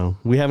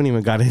 we haven't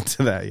even got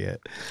into that yet.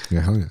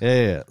 Yeah, hell yeah.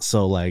 Yeah.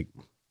 So like,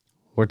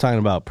 we're talking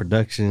about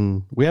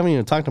production. We haven't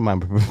even talked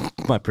about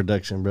my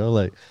production, bro.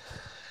 Like,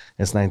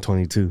 it's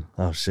 9:22.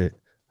 Oh shit.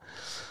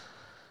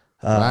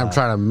 I'm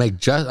trying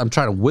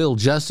to will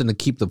Justin to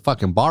keep the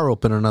fucking bar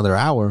open another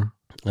hour.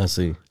 Let's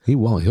see. He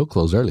won't. He'll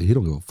close early. He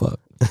don't give a fuck.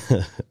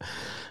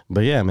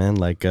 But yeah, man,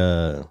 like,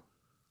 let's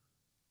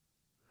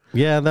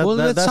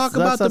talk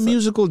about the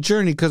musical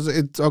journey, because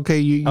it's okay.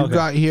 You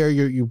got here.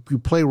 You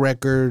play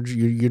records.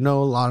 You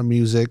know a lot of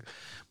music,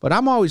 but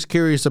I'm always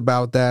curious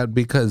about that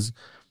because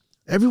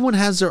everyone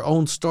has their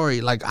own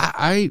story. Like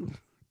I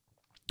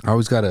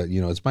always gotta,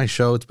 it's my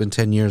show. It's been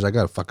 10 years. I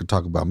gotta fucking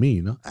talk about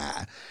me,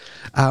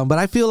 But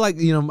I feel like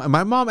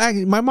my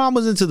mom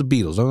was into the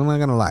Beatles. I'm not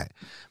gonna lie.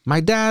 My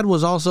dad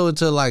was also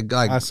into like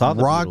rock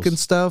Beatles. and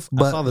stuff.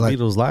 But I saw the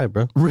Beatles live,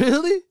 bro.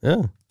 Really?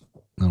 Yeah.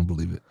 I don't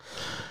believe it.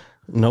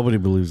 Nobody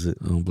believes it.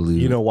 I don't believe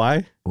it. You know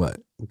why? What?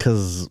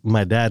 Because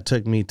my dad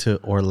took me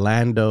to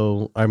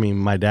Orlando. I mean,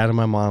 my dad and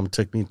my mom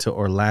took me to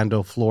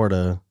Orlando,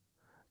 Florida,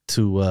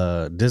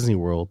 to Disney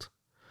World,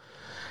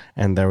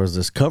 and there was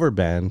this cover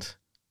band,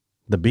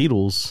 the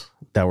Beatles,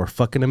 that were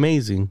fucking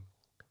amazing.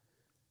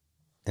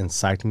 And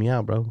psyched me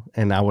out, bro.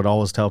 And I would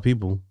always tell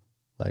people,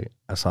 like,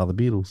 I saw the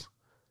Beatles.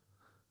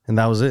 And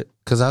that was it.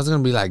 Because I was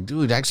going to be like,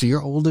 dude, actually,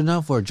 you're old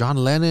enough where John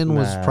Lennon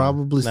was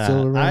probably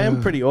still around. I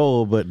am pretty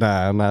old, but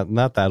I'm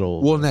not that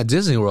old. Well, in that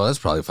Disney World, that's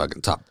probably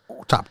fucking top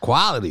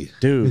quality.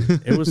 Dude,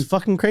 it was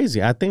fucking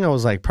crazy. I think I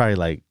was like probably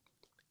like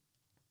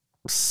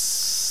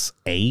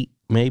 8,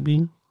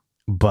 maybe.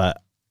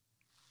 But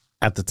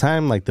at the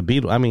time, like the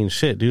Beatles, I mean,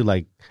 shit, dude,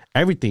 like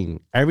everything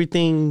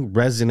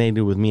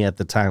resonated with me at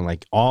the time.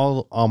 Like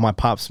all my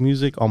pop's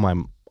music, all my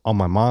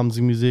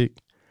mom's music,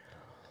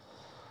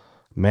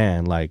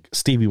 man, like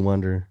Stevie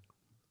Wonder,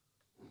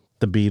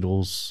 the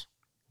Beatles,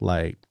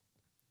 like.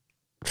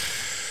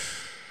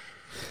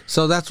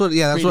 So that's what,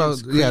 that's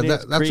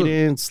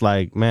Credence,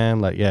 like,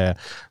 man, like, yeah.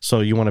 So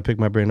you want to pick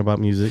my brain about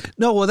music?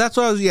 No, well, that's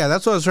what I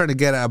was trying to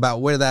get at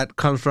about where that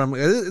comes from.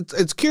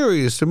 It's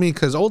curious to me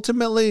because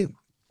ultimately.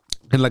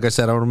 And like I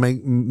said, I don't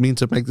mean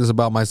to make this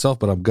about myself,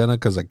 but I'm gonna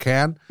because I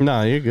can.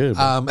 No, you're good.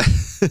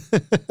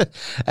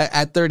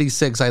 At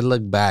 36, I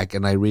look back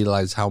and I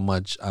realize how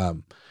much it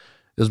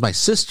was my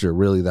sister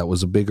really that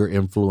was a bigger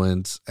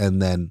influence,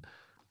 and then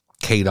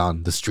Kate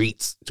on the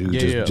streets,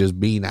 dude, just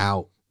being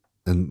out,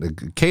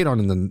 and Kate on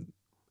in the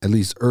at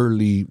least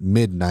early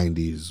mid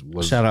 90s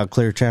was shout out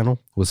Clear Channel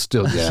was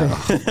still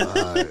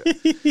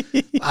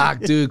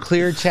dude,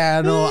 Clear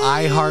Channel,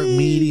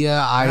 iHeartMedia,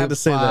 I had to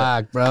say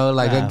that, bro.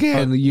 Like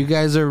again, you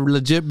guys are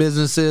legit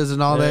businesses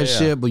and all that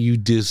shit, but you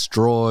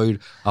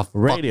destroyed a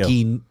radio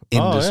fucking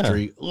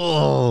industry.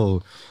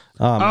 It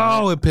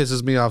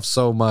pisses me off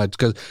so much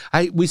because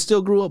we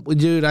still grew up,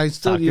 dude. I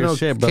still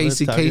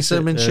Casey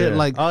Kasem and shit.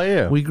 Like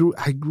I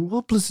grew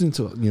up listening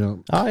to me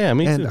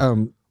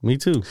too. Me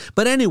too.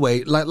 But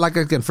anyway, like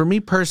again, for me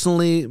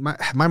personally,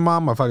 my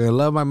mom, I fucking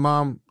love my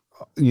mom.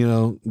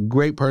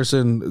 Great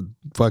person,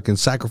 fucking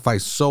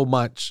sacrificed so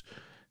much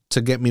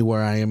to get me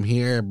where I am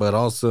here, but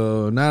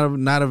also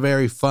not a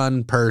very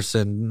fun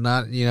person.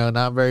 Not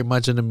very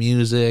much into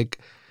music.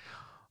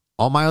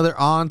 All my other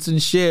aunts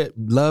and shit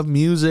love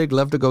music,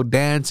 love to go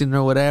dancing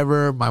or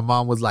whatever. My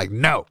mom was like,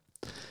 no,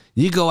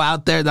 you go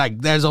out there,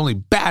 like there's only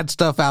bad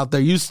stuff out there.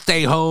 You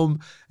stay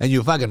home and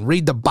you fucking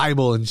read the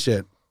Bible and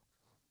shit.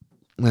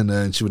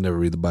 And she would never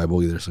read the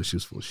Bible either, so she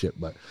was full of shit.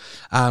 But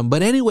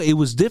anyway, it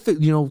was different.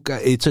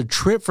 It's a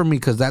trip for me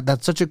because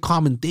that's such a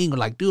common thing.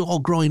 Like, dude, all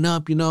growing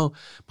up,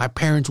 my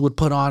parents would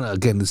put on,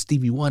 again, the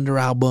Stevie Wonder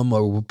album,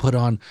 or would put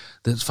on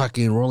this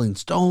fucking Rolling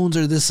Stones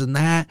or this and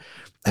that.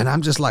 And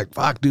I'm just like,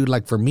 fuck, dude.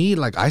 Like, for me,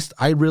 like,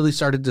 I really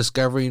started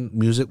discovering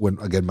music when,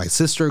 again, my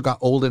sister got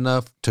old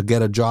enough to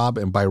get a job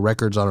and buy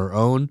records on her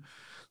own.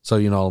 So,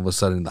 all of a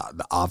sudden,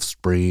 the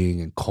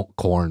Offspring and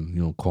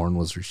Korn, Korn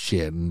was her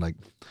shit. And, like,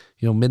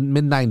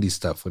 mid-90s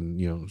stuff. When,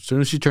 as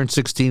soon as she turned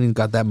 16 and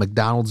got that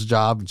McDonald's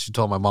job, and she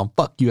told my mom,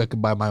 fuck you, I can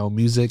buy my own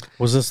music.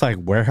 Was this like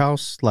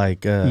Warehouse?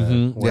 Like,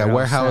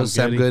 Warehouse,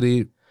 Sam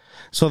Goody.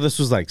 So this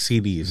was like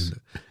CDs.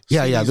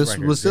 Yeah, this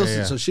records. Was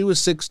still, so she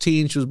was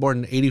 16, she was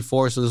born in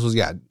 84, so this was,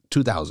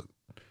 2000.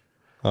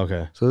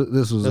 Okay. So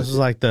this was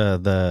like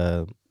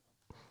the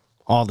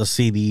all the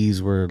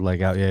CDs were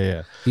like out,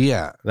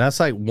 Yeah. That's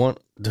like one...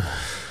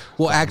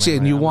 Well, actually,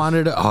 and you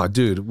wanted to... Oh,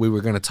 dude, we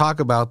were going to talk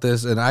about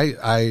this, and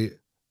I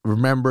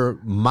remember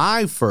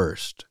my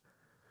first.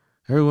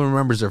 Everyone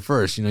remembers their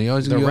first. You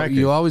always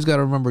got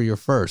to remember your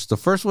first. The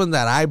first one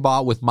that I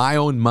bought with my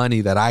own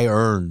money that I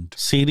earned.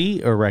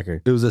 CD or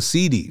record? It was a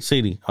CD.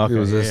 CD. Okay. It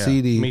was a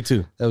CD. Me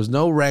too. There was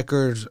no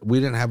records. We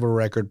didn't have a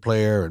record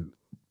player.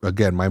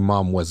 Again, my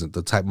mom wasn't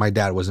the type. My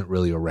dad wasn't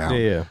really around.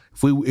 Yeah.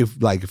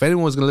 If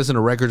anyone was gonna listen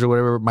to records or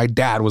whatever, my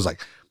dad was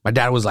like a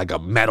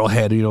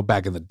metalhead,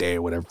 back in the day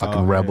or whatever,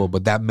 fucking rebel.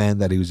 But that meant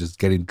that he was just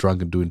getting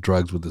drunk and doing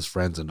drugs with his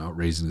friends and not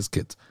raising his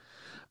kids.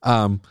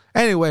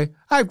 Anyway,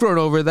 I've grown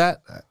over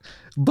that.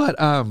 But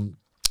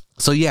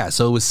so it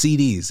was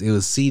CDs.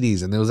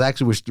 And it was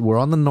actually, we're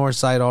on the north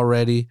side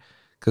already.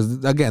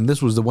 Because, again,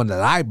 this was the one that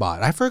I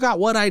bought. I forgot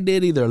what I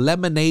did, either a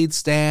lemonade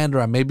stand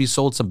or I maybe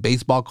sold some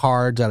baseball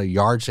cards at a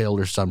yard sale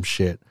or some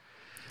shit.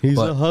 He's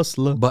a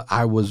hustler. But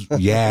I was,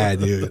 yeah,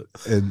 dude.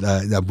 And,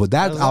 but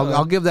that,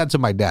 I'll give that to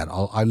my dad.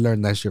 I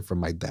learned that shit from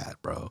my dad,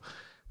 bro.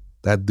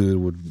 That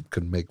dude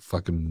could make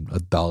fucking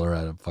 $1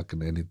 out of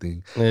fucking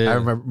anything. Yeah. I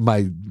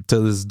remember to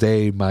this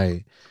day,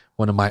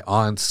 one of my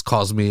aunts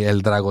calls me El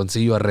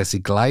Dragoncillo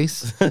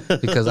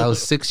Reciclais because I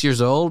was 6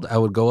 years old. I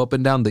would go up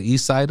and down the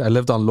east side. I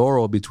lived on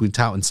Laurel between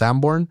Tout and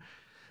Sanborn,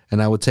 and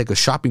I would take a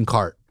shopping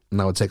cart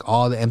and I would take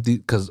all the empty,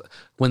 because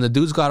when the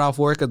dudes got off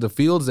work at the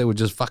fields, they would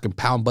just fucking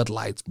pound Bud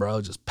Lights,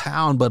 bro. Just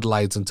pound Bud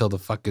Lights until the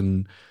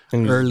fucking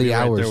early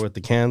hours. Right there with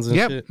the cans and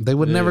shit. They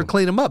would never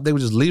clean them up. They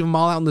would just leave them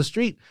all out in the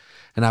street.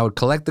 And I would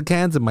collect the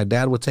cans, and my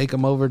dad would take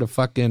them over to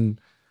fucking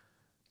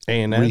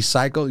A&S?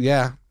 Recycle.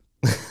 Yeah.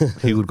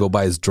 He would go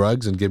buy his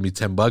drugs and give me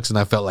 $10, and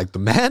I felt like the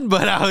man.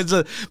 But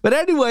but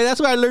anyway, that's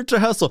where I learned to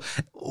hustle.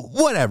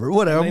 Whatever.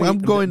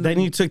 Then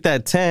you took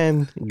that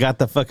 10, got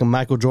the fucking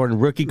Michael Jordan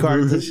rookie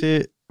cards and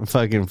shit,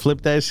 fucking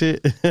flipped that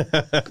shit.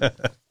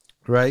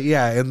 Right?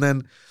 Yeah. And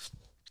then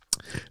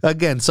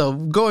again, so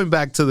going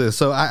back to this,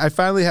 so I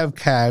finally have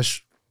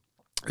cash.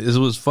 This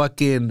was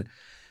fucking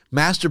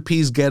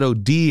Masterpiece Ghetto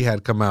D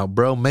had come out,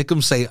 bro. Make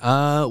them say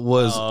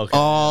was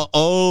all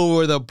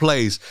over the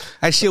place.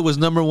 That shit was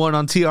 #1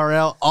 on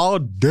TRL all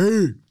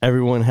day.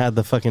 Everyone had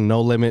the fucking No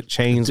Limit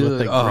chains with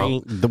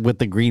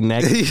the green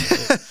neck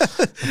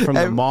from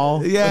the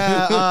mall.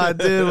 Yeah,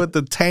 dude, with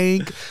the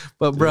tank.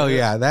 But bro,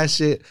 that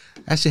shit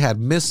had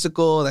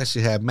Mystical. That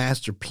shit had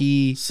Master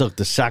P. Silk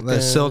the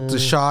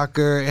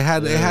Shocker. It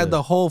had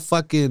the whole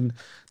fucking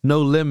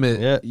No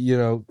Limit,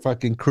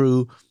 fucking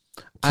crew.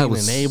 I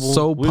was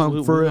so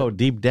pumped for it. Go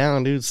deep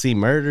down, dude. See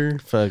Murder,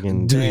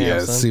 fucking dude.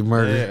 Yeah, See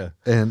Murder.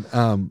 Yeah. And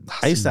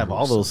I used to have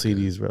all those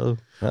CDs, bro.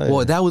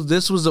 Well,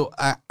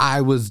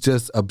 I was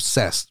just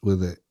obsessed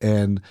with it,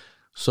 and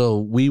so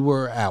we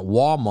were at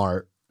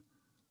Walmart,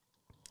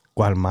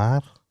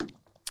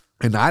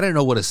 and I didn't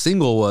know what a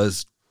single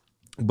was,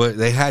 but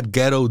they had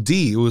Ghetto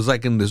D. It was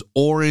like in this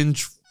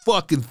orange,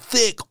 fucking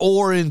thick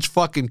orange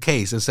fucking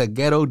case. It said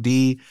Ghetto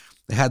D.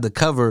 They had the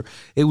cover.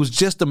 It was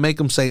just to make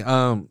them say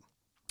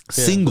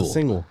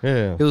single.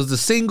 Yeah. It was the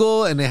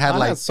single, and it had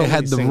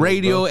the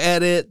radio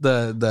edit,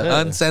 the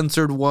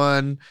uncensored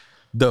one,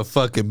 the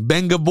fucking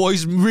Benga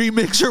Boys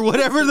remix or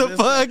whatever the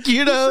fuck,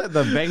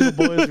 the Benga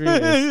Boys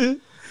remix.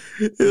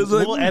 It was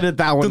like, we'll edit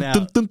that one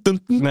out. Dang.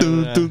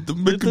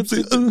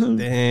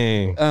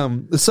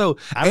 So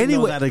I didn't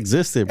know that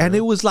existed, bro. And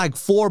it was like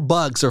 $4 or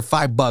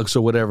 $5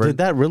 or whatever. Did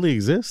that really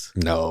exist?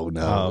 No.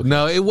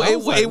 It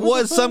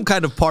was some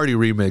kind of party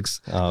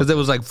remix, because there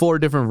was like 4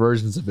 different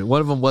versions of it.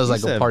 One of them was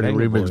like a party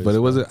remix, but it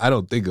wasn't. I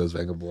don't think it was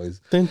Venga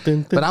Boys.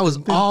 But I was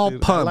all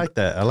pumped. I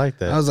like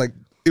that. I was like,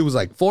 it was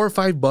like $4 or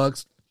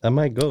 $5. I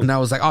might go. And I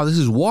was like, oh, this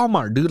is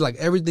Walmart, dude. Like,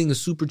 everything is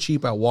super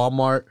cheap at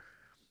Walmart.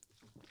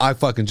 I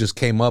fucking just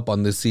came up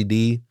on this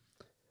CD.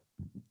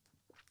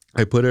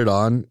 I put it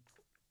on.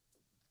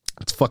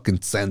 It's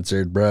fucking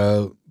censored,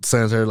 bro.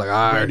 Censored, like,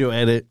 all right. Radio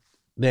edit.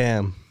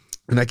 Damn.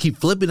 And I keep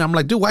flipping. I'm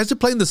like, dude, why is it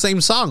playing the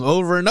same song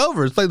over and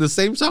over? It's playing the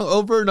same song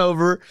over and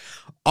over.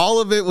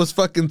 All of it was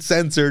fucking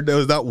censored. There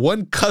was not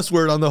one cuss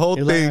word on the whole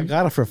You're thing. like, I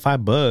got it for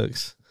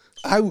 $5.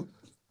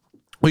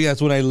 Well,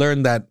 yes, when I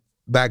learned that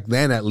back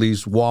then, at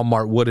least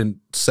Walmart wouldn't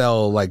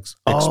sell like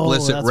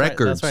explicit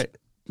records. Right,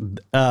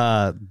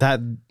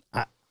 that's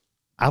right.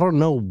 I don't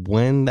know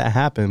when that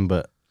happened,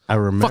 but I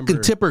remember.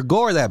 Fucking Tipper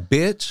Gore, that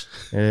bitch.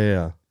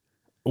 Yeah.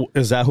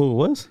 Is that who it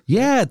was?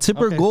 Yeah,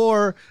 Tipper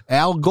Gore,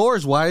 Al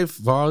Gore's wife,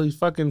 for all these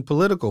fucking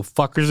political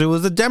fuckers. It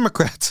was the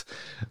Democrats.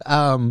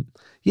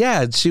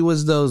 Yeah, she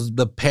was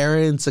the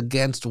parents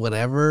against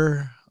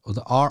whatever,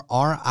 the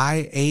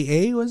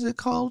RIAA was it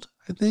called?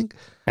 I think.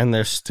 And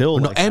they're still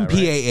no, like MPAA.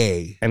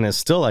 That, right? And it's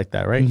still like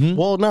that, right? Mm-hmm.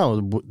 Well,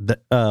 no,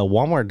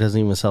 Walmart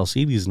doesn't even sell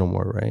CDs no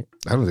more, right?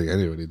 I don't think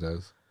anybody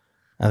does.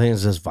 I think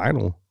it's just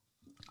vinyl.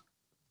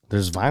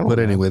 There's vinyl. But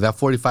anyway, that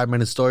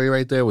 45-minute story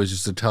right there was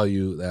just to tell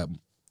you that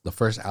the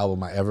first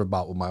album I ever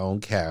bought with my own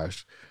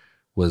cash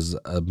was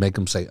Make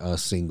 'Em Say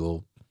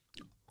single,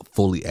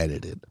 fully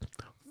edited.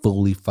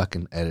 Fully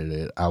fucking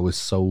edited. That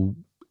was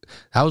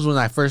when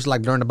I first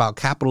learned about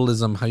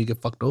capitalism, how you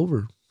get fucked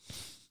over.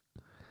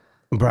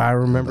 Bro, I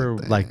remember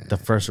the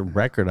first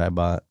record I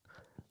bought.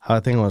 I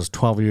think I was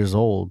 12 years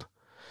old.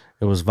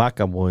 It was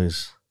Vaca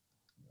Boys.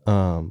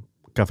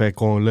 Café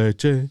con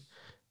leche.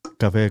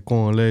 Café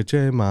con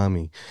leche,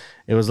 mami.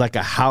 It was like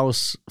a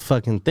house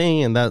fucking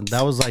thing, and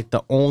that was like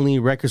the only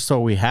record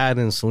store we had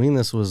in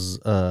Salinas was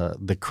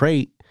the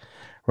Crate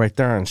right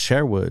there on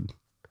Sherwood.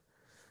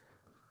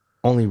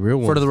 Only real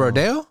one. For the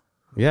Rodeo?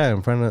 Yeah,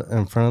 in front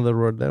of the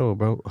Rodeo,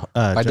 bro.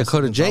 By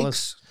Dakota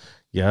Jakes?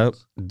 Yep.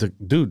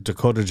 Dude,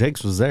 Dakota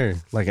Jakes was there,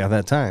 like at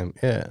that time.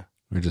 Yeah.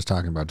 We were just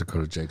talking about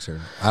Dakota Jakes here.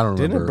 I don't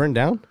remember. Didn't it burn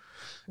down?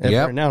 It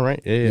burned down,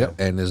 right? Yeah. Yep.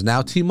 And is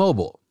now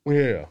T-Mobile.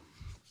 Yeah.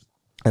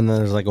 And then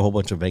there's like a whole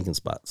bunch of vacant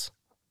spots.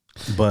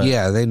 But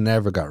yeah, they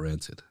never got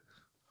rented.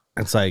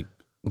 It's like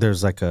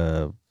there's like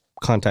a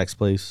contacts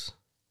place,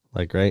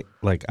 like right,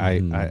 like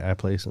I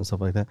place and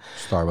stuff like that.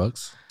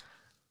 Starbucks.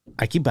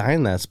 I keep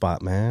buying that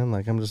spot, man.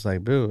 Like I'm just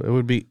like, bro,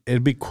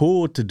 it'd be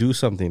cool to do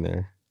something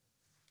there,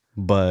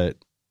 but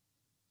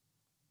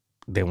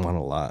they want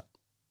a lot.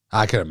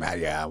 I can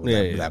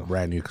imagine, that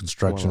brand new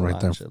construction right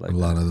there, like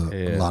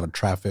a lot of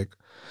traffic.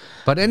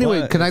 But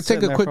anyway, can I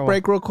take a quick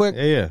break real quick?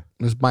 Yeah.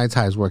 This Mai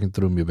Tai is working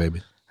through me,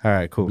 baby. All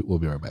right, cool. We'll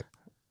be right back.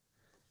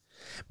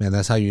 Man,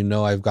 that's how you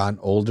know I've gotten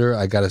older.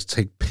 I got to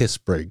take piss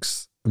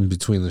breaks in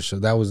between the show.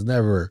 That was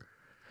never...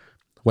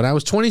 When I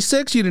was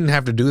 26, you didn't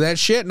have to do that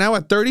shit. Now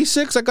at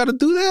 36, I got to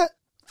do that?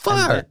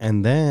 Fuck.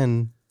 And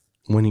then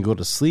when you go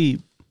to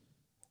sleep,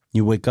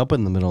 you wake up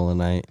in the middle of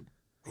the night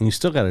and you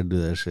still got to do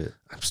that shit.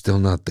 I'm still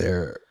not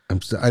there. You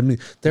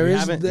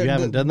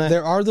haven't done that?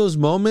 There are those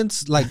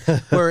moments like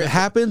where it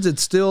happens.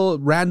 It's still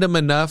random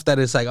enough that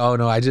it's like, oh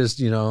no, I just,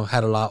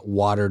 had a lot of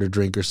water to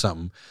drink or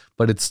something,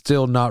 but it's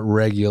still not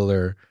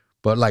regular.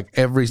 But like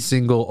every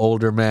single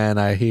older man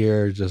I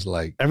hear, just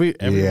like every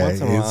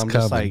once in a while, I'm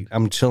just like,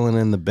 I'm chilling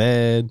in the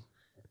bed,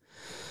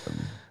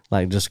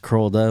 like just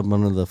curled up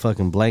under the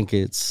fucking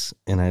blankets,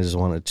 and I just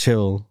want to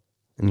chill.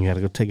 And you got to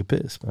go take a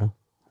piss, bro.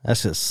 That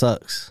shit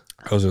sucks.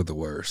 Those are the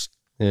worst.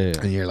 Yeah.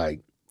 And you're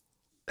like,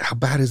 how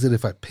bad is it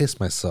if I piss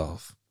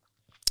myself?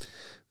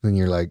 Then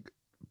you're like,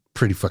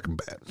 pretty fucking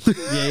bad.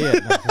 Yeah.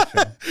 No, for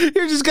sure.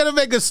 You're just gonna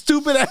make a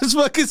stupid ass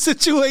fucking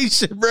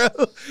situation, bro.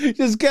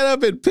 Just get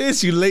up and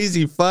piss, you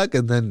lazy fuck,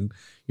 and then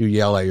you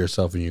yell at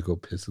yourself and you go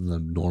piss in the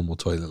normal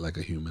toilet like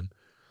a human.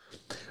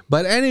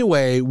 But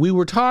anyway, we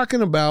were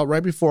talking about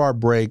right before our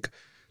break,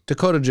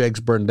 Dakota Jakes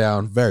burned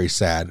down. Very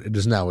sad. It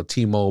is now a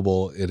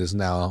T-Mobile. It is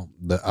now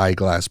the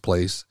eyeglass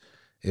place.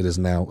 It is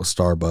now a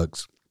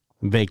Starbucks.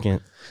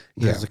 Vacant.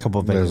 There's a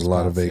couple of vacant There's a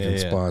lot of vacant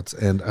spots.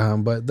 And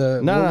but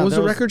what was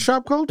the record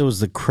shop called? It was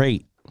the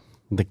Crate.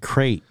 The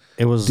Crate.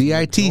 It was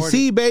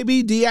DITC,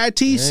 baby.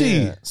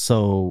 DITC. Yeah.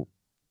 So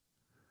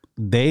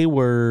there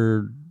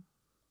were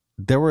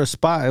a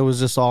spot. It was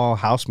just all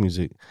house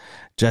music.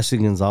 Jesse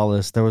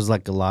Gonzalez. There was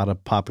like a lot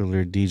of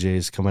popular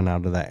DJs coming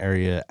out of that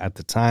area at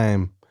the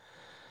time.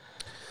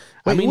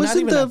 Wait, I mean,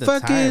 wasn't not even the at the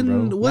fucking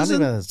time, bro.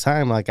 wasn't not even at the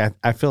time? Like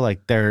I feel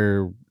like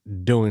they're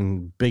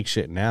doing big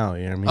shit now.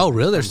 You know what I mean? Oh,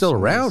 really? They're still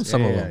around.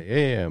 Some of them.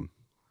 Yeah.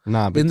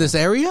 Nah, in this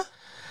area?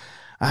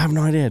 I have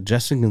no idea.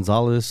 Jesse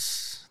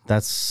Gonzalez.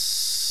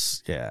 That's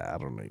I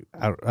don't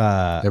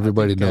know.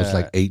 Everybody knows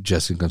like 8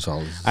 Jesse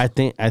Gonzalez. I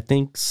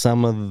think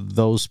some of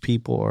those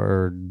people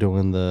are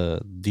doing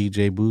the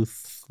DJ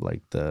booth,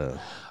 like the.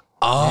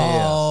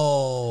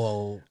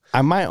 Oh.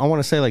 I want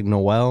to say like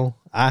Noel.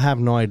 I have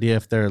no idea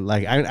if they're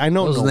like I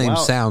know those Noel,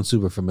 names sound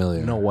super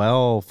familiar.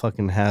 Noel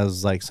fucking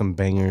has like some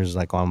bangers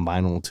like on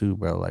vinyl too,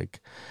 bro. Like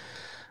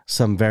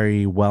some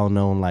very well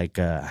known like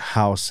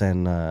house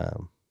and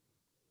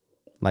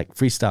like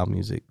freestyle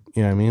music.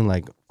 You know what I mean?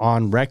 Like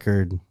on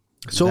record.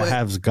 So that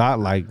has got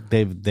like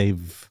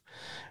they've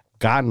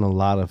gotten a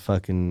lot of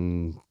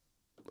fucking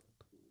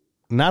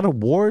not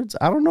awards.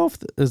 I don't know if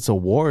it's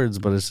awards,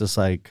 but it's just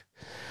like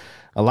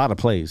a lot of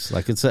plays.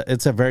 Like it's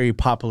a very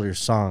popular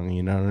song.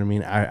 You know what I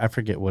mean? I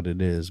forget what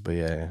it is, but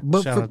yeah.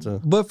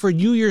 But for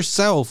you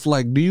yourself,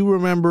 like, do you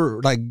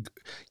remember, like,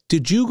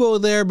 did you go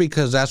there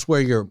because that's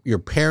where your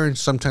parents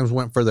sometimes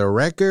went for their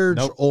records?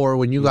 Nope. Or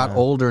when you got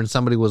older and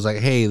somebody was like,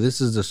 hey, this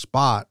is the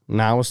spot?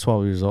 Nah, I was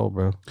 12 years old,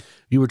 bro.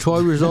 You were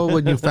 12 years old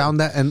when you found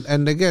that?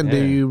 And again, do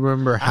you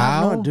remember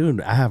how?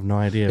 Dude, I have no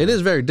idea. It is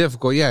very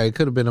difficult. Yeah, it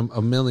could have been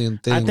a million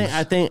things.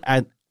 I think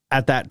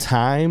at that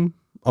time,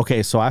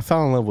 okay, so I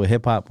fell in love with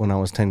hip-hop when I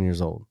was 10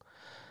 years old.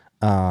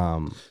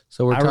 So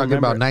we're talking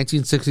about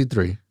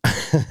 1963.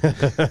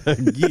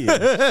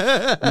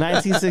 Yeah.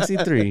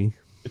 1963.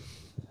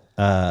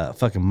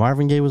 Fucking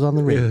Marvin Gaye was on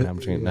the radio. I'm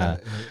kidding.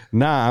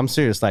 Nah, I'm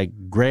serious. Like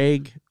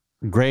Greg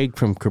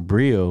from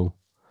Cabrillo.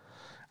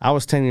 I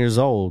was 10 years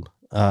old.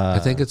 I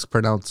think it's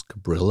pronounced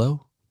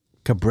Cabrillo.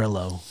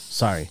 Cabrillo.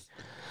 Sorry.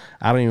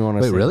 I don't even want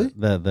to say really?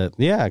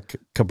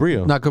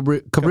 Cabrillo. Not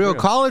Cabrillo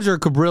College or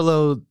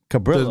Cabrillo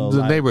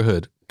the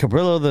neighborhood.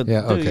 Cabrillo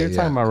okay, you're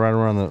talking about right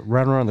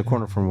around the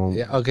corner from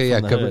yeah, okay,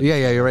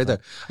 yeah. You're right there.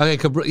 Okay,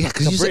 Cabrillo. Yeah,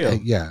 because you said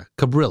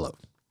Cabrillo.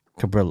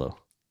 Cabrillo.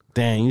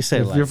 Dang, you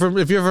said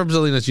if you're from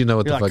Salinas, you know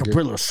what the fuck.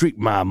 Cabrillo Street,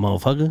 my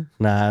motherfucker.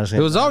 Nah, it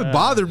was always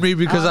bothered me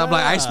because I'm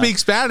like, I speak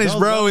Spanish,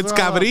 bro. It's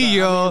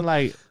Cabrillo. I'm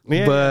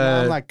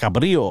like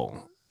Cabrillo.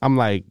 I'm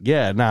like,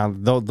 yeah. Nah,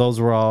 those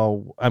were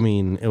all. I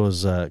mean, it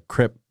was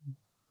Crip.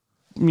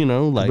 You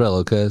know, like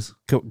Cabrillo, cuz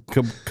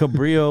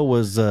Cabrillo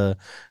was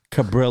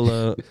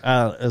Cabrillo.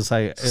 It's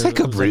like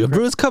Cabrillo,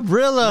 bro. It's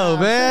Cabrillo,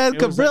 man.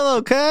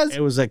 Cabrillo, cuz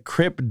it was a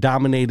Crip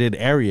dominated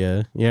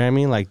area. You know what I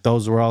mean? Like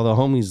those were all the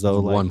homies, though.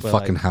 One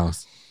fucking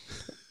house.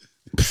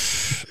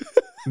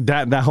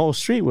 That whole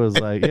street was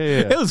like,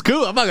 it was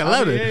cool. I'm fucking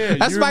loving it. Yeah.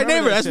 That's my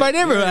neighborhood. That's my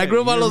neighborhood. I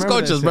grew up on Los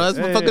Coches, bro. That's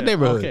my fucking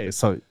neighborhood. Okay,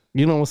 so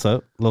you know what's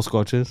up, Los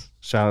Coches.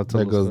 Shout out to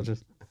Los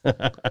Coches.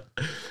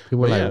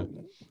 People are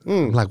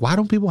like, why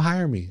don't people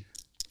hire me?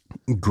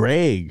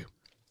 Greg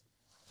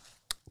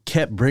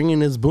kept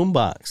bringing his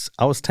boombox.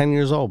 I was 10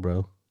 years old,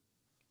 bro.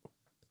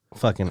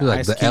 Fucking like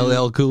Ice the Cube.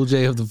 LL Cool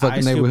J of the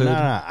fucking neighborhood.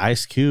 Nah,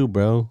 Ice Cube,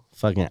 bro.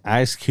 Fucking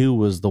Ice Cube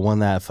was the one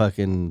that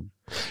fucking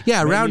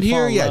around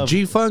here,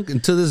 G Funk,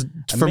 and to this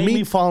for made me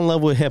me fall in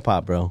love with hip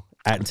hop, bro.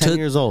 At 10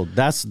 years old,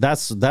 that's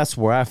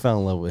where I fell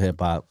in love with hip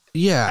hop.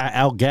 Yeah,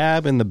 Al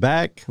Gab in the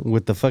back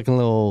with the fucking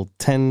little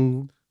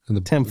 10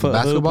 foot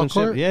basketball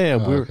court.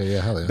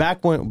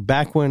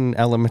 Back when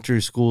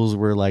elementary schools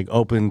were like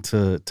open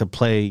to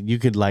play, you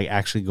could like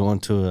actually go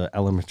into an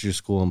elementary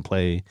school and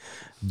play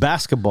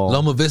basketball.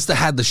 Loma Vista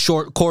had the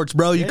short courts,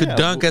 bro. You could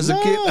dunk as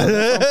a kid.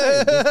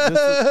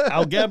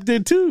 Al Gab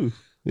did too.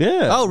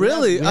 Yeah. Oh,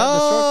 really? We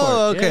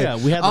had Okay. Yeah,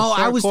 we had the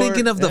I was court.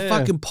 thinking of the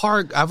fucking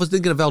park. I was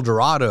thinking of El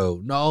Dorado.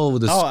 No,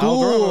 the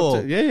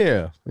school.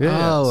 Yeah.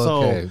 Oh,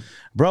 okay. So,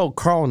 bro,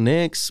 Carl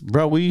Nicks,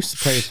 bro, we used to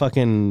play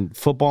fucking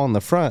football in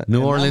the front.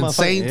 New Orleans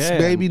Saints,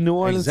 baby. New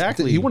Orleans.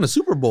 Exactly. He won a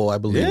Super Bowl, I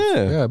believe.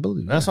 Yeah, I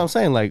believe. That's what I'm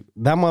saying. Like,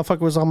 that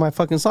motherfucker was on my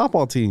fucking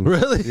softball team.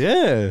 Really?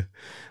 Yeah.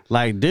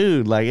 Like,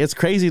 dude, like, it's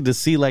crazy to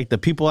see, like, the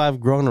people I've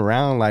grown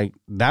around, like,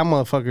 that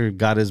motherfucker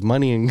got his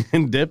money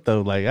and dipped, though.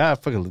 Like,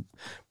 fucking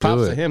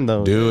props to him,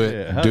 though.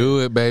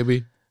 Do it,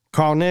 baby.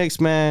 Carl Nicks,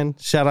 man,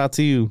 shout out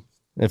to you.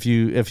 If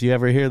you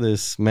ever hear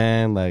this,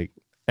 man, like,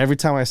 every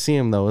time I see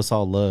him, though, it's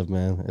all love,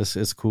 man.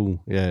 It's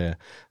cool. Yeah.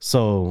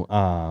 So,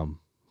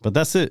 but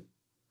that's it.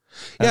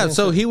 Yeah,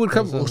 so he would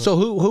come. So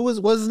who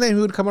was his name?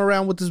 Who would come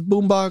around with his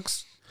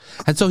boombox?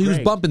 And so he was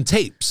bumping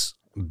tapes.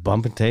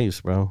 Bumping tapes,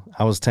 bro.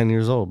 I was 10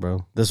 years old,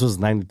 bro. This was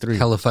 93.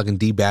 Hella fucking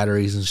D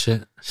batteries and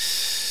shit.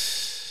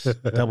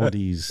 Double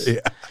D's.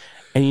 Yeah.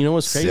 And you know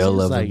what's crazy? Still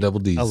love like, double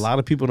D's. A lot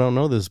of people don't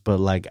know this, but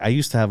like I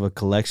used to have a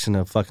collection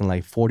of fucking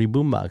like 40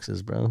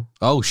 boomboxes, bro.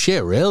 Oh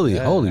shit, really?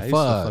 Yeah, Holy I used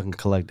fuck. to fucking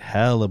collect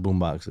hella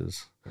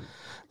boomboxes.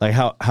 Like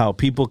how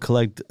people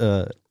collect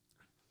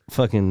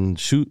fucking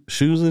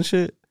shoes and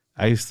shit.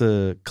 I used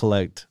to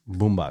collect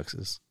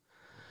boomboxes.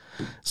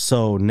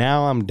 So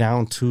now I'm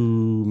down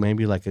to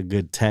maybe like a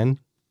good 10.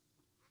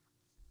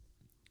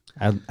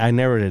 I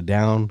narrowed it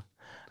down.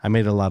 I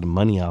made a lot of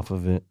money off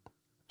of it.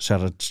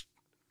 Shout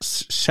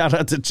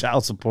out to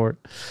child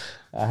support.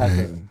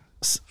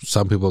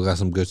 Some people got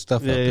some good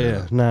stuff out there.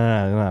 Yeah.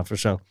 No, for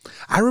sure.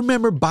 I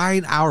remember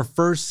buying our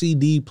first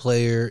CD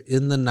player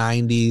in the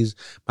 90s.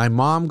 My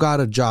mom got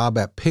a job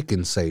at Pick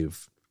and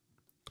Save.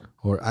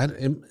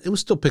 It was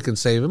still Pick and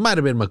Save. It might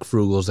have been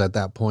McFrugal's at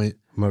that point.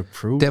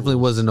 McFrugal's? Definitely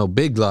wasn't no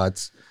Big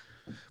Lots.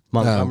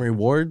 Montgomery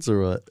Wards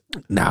or what?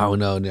 No.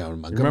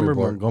 Montgomery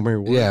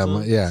Wards?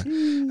 Yeah.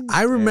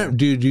 I remember,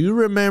 dude, do you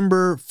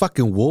remember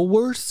fucking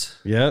Woolworths?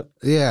 Yep.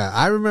 Yeah,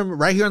 I remember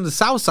right here on the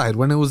south side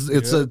when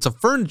it's a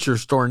furniture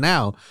store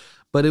now,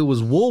 but it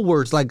was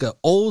Woolworths, like an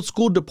old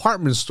school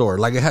department store.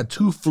 Like it had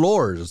 2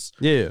 floors.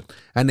 Yeah.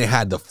 And they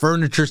had the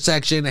furniture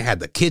section, they had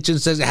the kitchen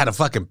section, they had a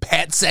fucking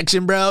pet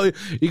section, bro.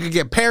 You could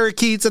get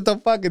parakeets at the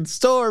fucking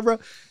store, bro.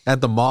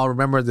 At the mall,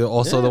 remember the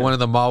one in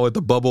the mall with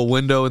the bubble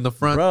window in the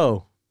front?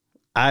 Bro,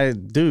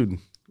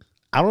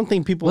 I don't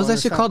think people. What's that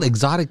shit called?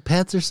 Exotic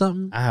Pets or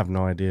something? I have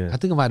no idea. I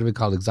think it might have been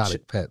called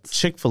Exotic Pets.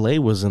 Chick-fil-A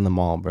was in the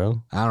mall,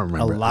 bro. I don't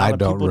remember. I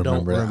don't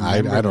remember that.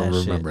 I don't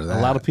remember that.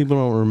 A lot of people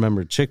don't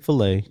remember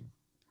Chick-fil-A.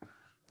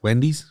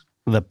 Wendy's?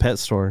 The pet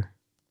store.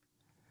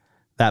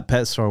 That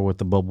pet store with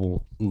the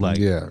bubble. Like,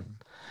 yeah.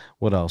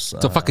 What else?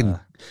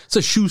 It's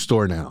a shoe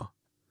store now.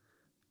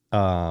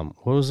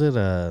 What was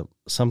it?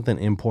 Something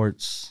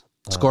imports.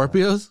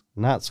 Scorpios?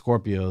 Not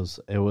Scorpios.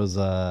 It was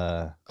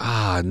no.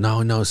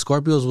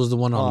 Scorpios was the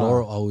one on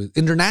Laurel always.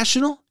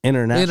 International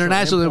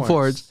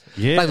imports.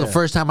 Yeah. Like the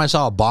first time I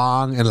saw a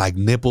bong and like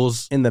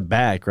nipples in the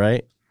back,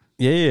 right?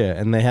 Yeah.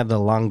 And they had the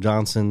Long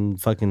Johnson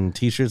fucking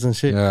t-shirts and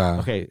shit. Yeah.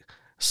 Okay.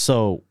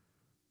 So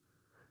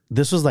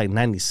this was like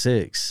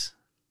 96,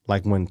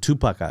 like when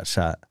Tupac got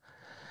shot.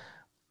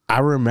 I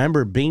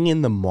remember being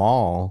in the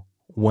mall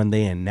when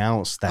they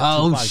announced that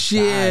Tupac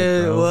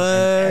died, bro. What?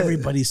 And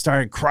everybody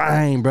started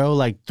crying, bro.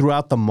 Like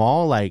throughout the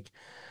mall, like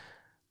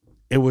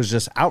it was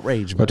just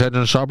outrage, bro.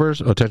 Attention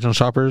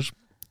shoppers.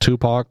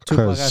 Tupac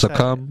has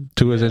succumbed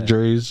to his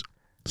injuries.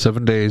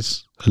 7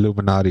 days.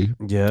 Illuminati.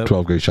 Yeah.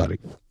 12-gauge shotty.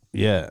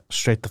 Yeah.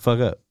 Straight the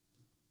fuck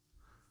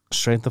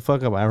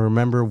up. I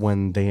remember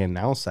when they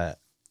announced that,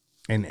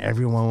 and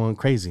everyone went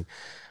crazy.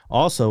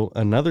 Also,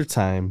 another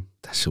time,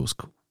 that shit was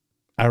cool.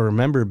 I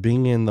remember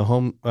being in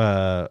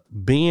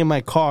being in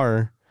my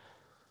car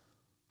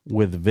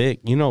with Vic.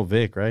 You know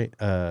Vic, right?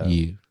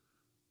 Yeah.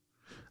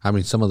 I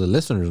mean, some of the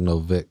listeners know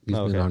Vic. He's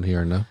been on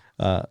here enough.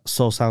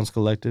 Soul Sounds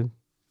Collected.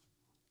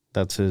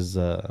 That's his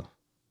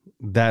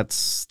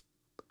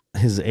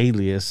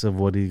alias of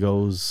what he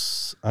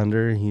goes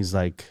under. He's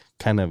like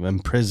kind of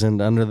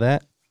imprisoned under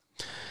that.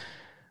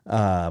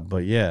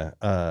 But yeah,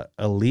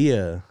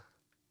 Aaliyah,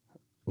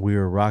 we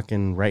were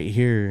rocking right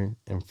here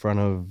in front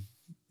of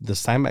the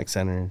Steinbeck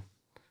Center,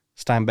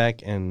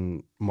 Steinbeck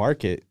and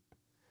Market,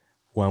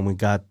 when we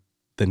got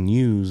the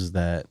news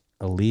that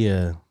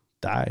Aaliyah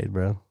died,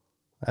 bro.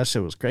 That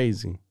shit was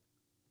crazy.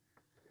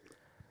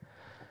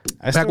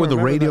 Back when the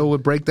radio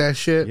would break that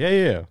shit?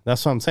 Yeah.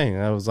 That's what I'm saying.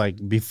 That was like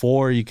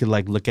before you could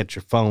like look at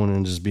your phone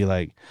and just be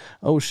like,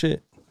 oh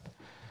shit,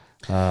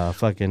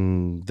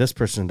 fucking this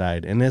person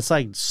died. And it's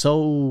like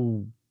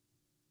so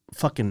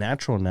fucking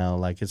natural now.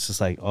 Like it's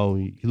just like, oh,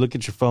 you look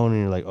at your phone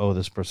and you're like, oh,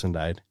 this person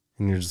died.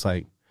 And you're just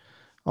like,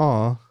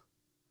 aw.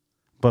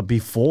 But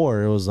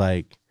before it was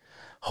like,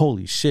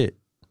 holy shit,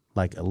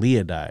 like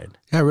Aaliyah died.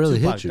 Yeah, it really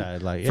Tupac hit you.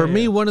 Died. Like, For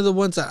me, one of the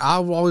ones that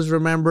I'll always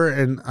remember,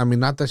 and I mean,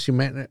 not that she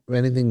meant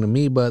anything to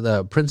me,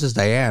 but Princess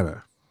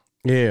Diana.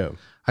 Yeah.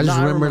 I just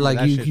remember like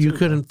you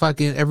couldn't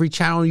fucking, every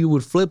channel you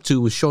would flip to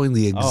was showing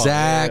the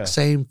exact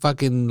same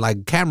fucking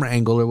like camera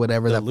angle or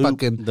whatever. The that loop,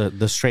 fucking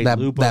the straight that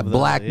loop that of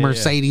black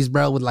Mercedes,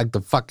 bro, with like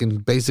the fucking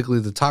basically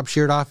the top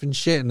shirt off and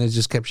shit, and it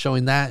just kept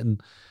showing that,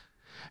 and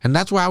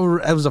that's why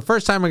it was the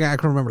first time I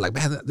can remember like,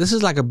 man, this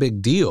is like a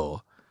big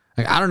deal.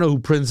 Like, I don't know who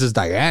Princess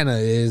Diana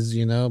is,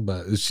 you know,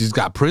 but she's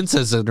got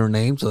princess in her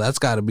name, so that's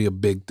got to be a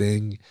big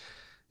thing.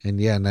 And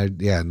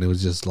and it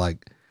was just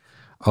like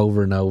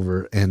over and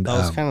over. And that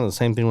was kind of the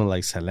same thing with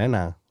like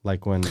Selena.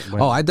 Like when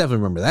I definitely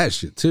remember that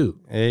shit too.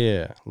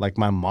 Yeah. Like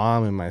my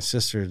mom and my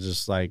sister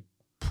just like,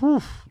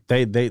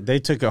 they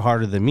took it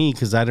harder than me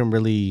because I didn't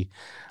really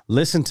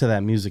listen to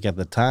that music at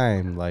the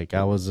time. Like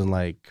I wasn't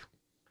like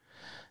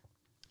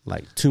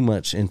too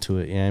much into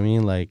it. You know what I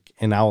mean? Like,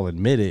 and I'll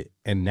admit it.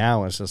 And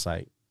now it's just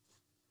like,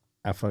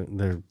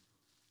 they're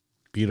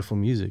beautiful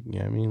music. You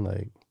know what I mean?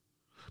 Like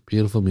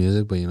beautiful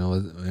music, but you know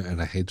what?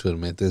 And I hate to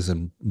admit this,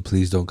 and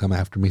please don't come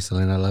after me,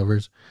 Selena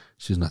lovers.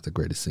 She's not the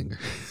greatest singer.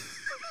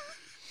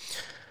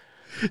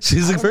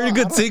 She's a pretty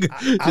good singer.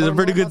 She's a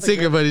pretty good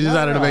singer, but she's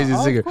not an amazing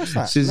singer.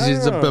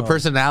 She's a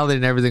personality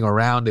and everything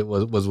around it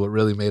was what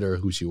really made her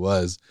who she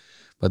was.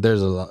 But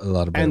there's a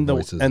lot of better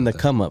voices. And the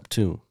come up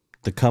too.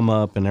 The come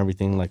up and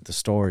everything, like the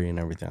story and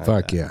everything.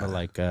 Like that. Yeah. But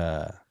like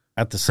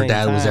at the same time,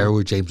 her dad was there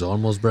with James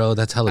Olmos, bro.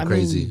 That's hella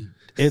crazy. Mean,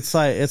 it's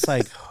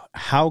like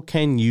how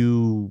can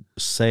you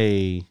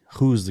say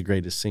who's the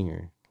greatest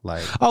singer?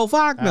 Like, oh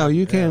fuck no,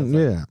 you can't.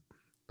 Yeah,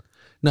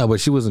 no,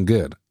 but she wasn't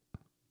good.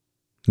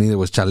 Neither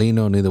was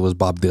Chalino. Neither was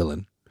Bob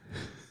Dylan.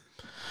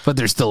 But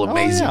they're still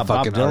amazing fucking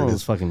Bob Dylan artists.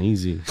 was fucking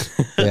easy.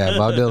 Yeah,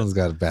 Bob Dylan's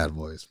got a bad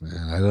voice,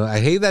 man. I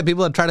hate that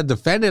people try to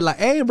defend it. Like,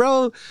 hey,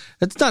 bro,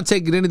 it's not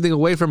taking anything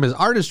away from his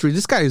artistry.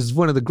 This guy is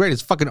one of the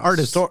greatest fucking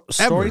artists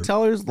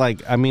Storytellers,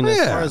 like, I mean, as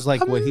far as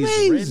like what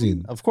he's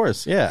written, of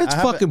course, yeah, it's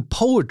fucking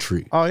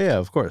poetry. Oh yeah,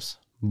 of course.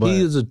 But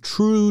he is a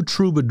true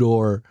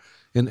troubadour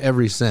in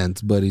every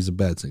sense, but he's a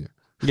bad singer.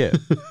 Yeah,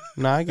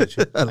 no, I get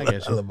you. I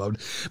get you.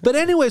 But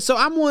anyway, so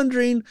I'm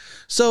wondering.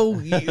 So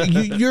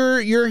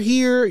you're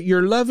here.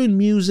 You're loving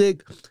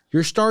music.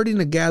 You're starting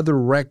to gather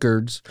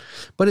records,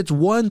 but it's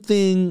one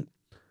thing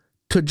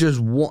to just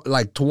want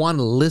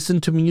to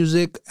listen to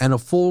music, and a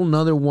full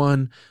another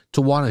one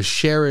to want to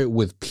share it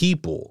with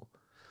people.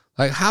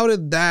 Like, how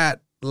did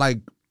that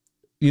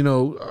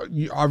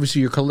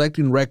obviously you're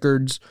collecting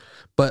records.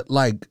 But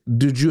like,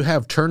 did you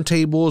have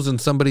turntables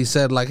and somebody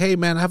said like, hey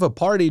man, I have a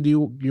party.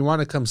 Do you want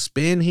to come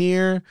spin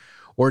here?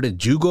 Or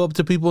did you go up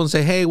to people and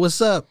say, hey,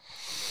 what's up?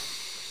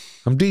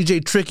 I'm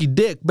DJ Tricky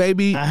Dick,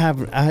 baby.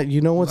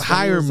 You know what's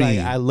hire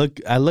me.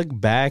 Like, I look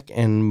back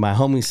and my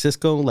homie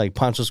Cisco, like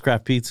Poncho's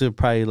Craft Pizza,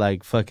 probably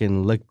like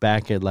fucking look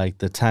back at like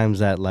the times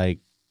that like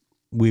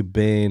we've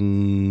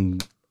been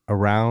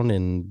around,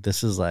 and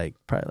this is like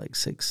probably like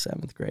 6th,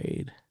 7th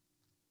grade,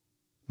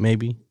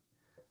 maybe.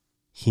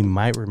 He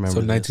might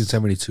remember. So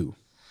 1972.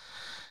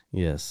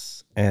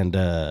 Yes, and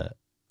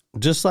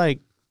just like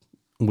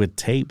with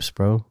tapes,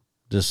 bro,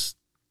 just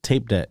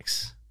tape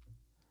decks.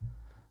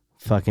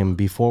 Fucking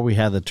before we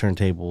had the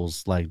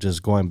turntables, like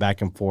just going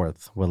back and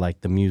forth with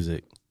like the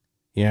music.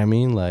 You know what I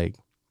mean? Like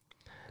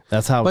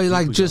that's how. But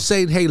like just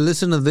saying, hey,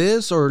 listen to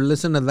this or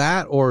listen to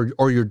that, or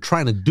you're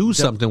trying to do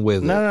something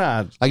with it.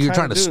 No. Like you're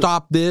trying to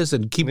stop this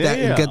and keep that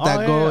and get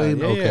that going.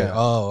 Yeah, okay. Yeah.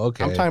 Oh,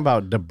 okay. I'm talking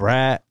about the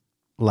Brat,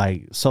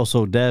 like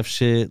So Def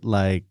shit.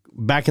 Like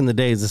back in the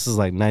days, this is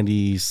like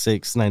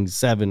 96,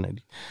 97,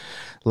 90,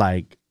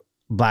 like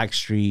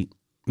Blackstreet,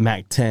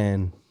 Mac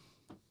 10,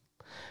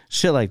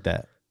 shit like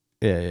that.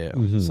 Yeah.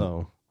 Mm-hmm.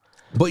 So,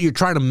 but you're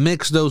trying to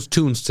mix those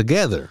tunes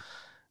together.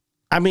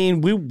 I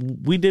mean,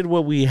 we did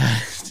what we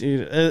had.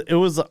 It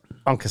was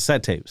on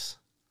cassette tapes,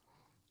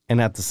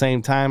 and at the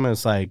same time,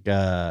 it's like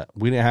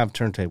we didn't have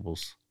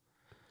turntables.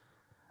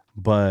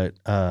 But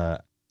I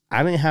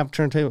didn't have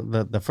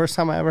turntables. The first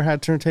time I ever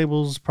had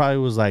turntables probably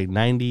was like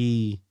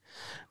 99.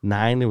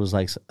 It was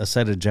like a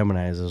set of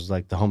Geminis. It was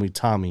like the homie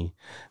Tommy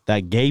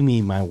that gave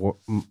me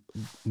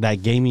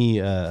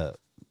the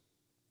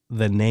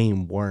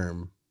name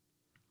Werm.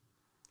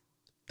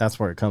 That's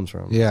where it comes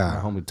from. Yeah.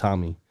 My homie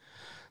Tommy.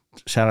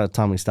 Shout out to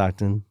Tommy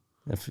Stockton.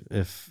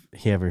 If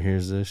he ever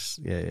hears this.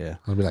 Yeah.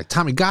 I'll be like,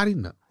 Tommy Gotti?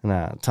 No.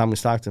 Nah, Tommy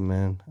Stockton,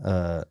 man.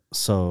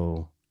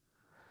 So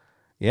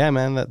yeah,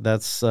 man,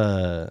 that's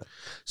So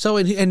so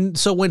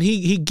when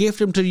he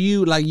gifted him to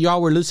you, like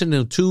y'all were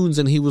listening to tunes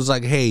and he was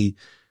like, hey,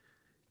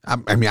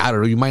 I mean, I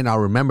don't know, you might not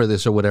remember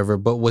this or whatever,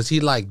 but was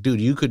he like,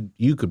 dude, you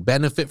could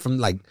benefit from,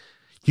 like,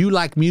 you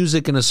like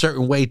music in a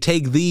certain way,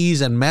 take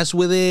these and mess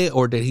with it?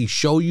 Or did he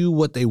show you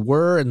what they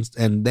were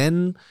and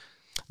then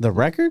the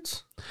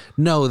records?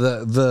 No,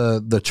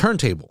 the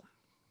turntable.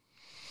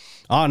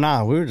 Oh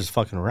nah, we were just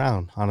fucking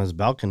around on his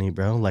balcony,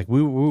 bro. Like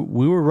we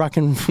were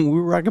rocking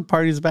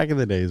parties back in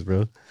the days,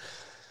 bro.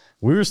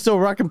 We were still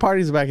rocking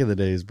parties back in the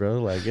days,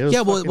 bro. Like it was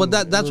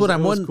that's what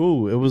I'm wondering.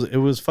 Cool. It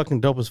was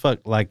fucking dope as fuck.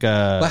 Like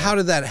but how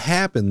did that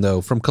happen though?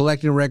 From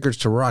collecting records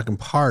to rocking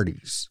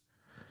parties?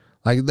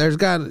 Like there's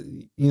got,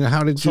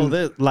 how did you?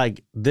 So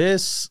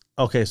this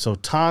okay, so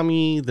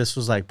Tommy, this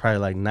was like probably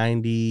like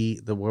 90,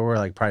 we were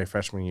like probably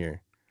freshman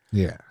year.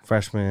 Yeah.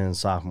 Freshmen,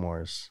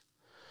 sophomores.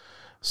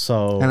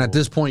 So and at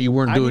this point you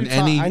weren't doing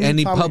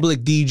any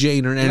public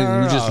DJing or anything.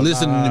 You were just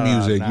listening to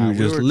music. You were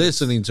just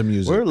listening to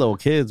music. We were little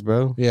kids,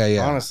 bro.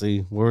 Yeah.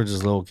 Honestly, we were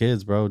just little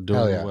kids, bro.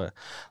 Doing what,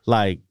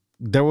 like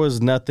there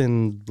was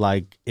nothing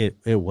like it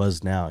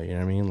was now. You know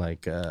what I mean?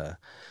 Like,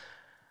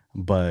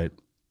 but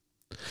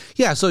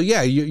yeah. So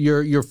yeah,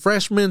 you're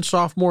freshmen,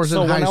 sophomores in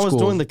high school. So when I was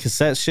doing the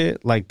cassette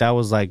shit, like that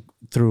was like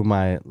through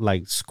my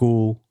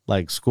school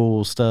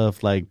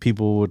stuff. Like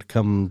people would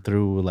come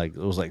through, like it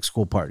was like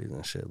school parties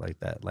and shit like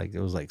that. Like it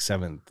was like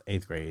 7th,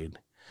 8th grade,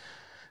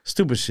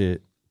 stupid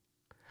shit.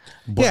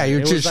 But yeah,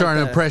 you're just trying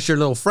to impress your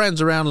little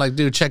friends around. Like,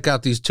 dude, check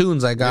out these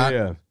tunes I got.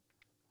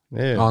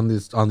 Yeah. On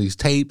these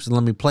tapes, and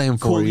let me play them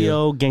for you.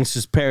 Coolio,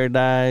 Gangsta's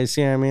Paradise.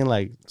 You know what I mean?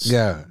 Like,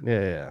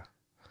 yeah.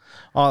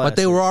 But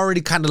they were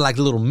already kind of like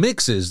little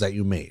mixes that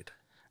you made.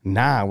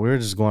 Nah, we were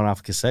just going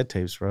off cassette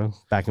tapes, bro,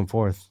 back and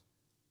forth.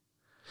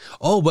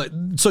 Oh, but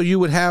so you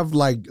would have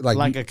like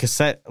a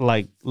cassette,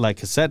 like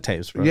cassette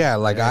tapes, bro. Yeah,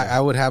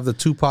 I would have the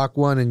Tupac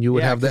one, and you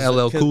would have the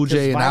LL Cool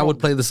J, and I would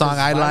play the song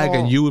I like,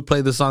 and you would play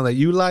the song that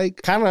you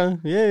like. Kind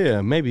of,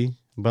 yeah, maybe.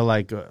 But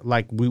like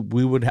we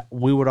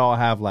would all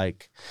have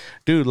like,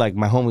 dude, like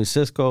my homie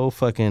Cisco,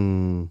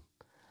 fucking,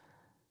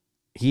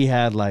 he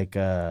had like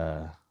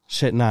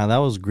shit. Nah, that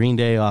was Green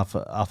Day off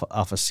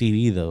a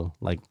CD though.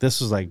 Like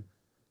this was like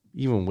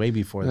even way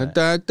before that.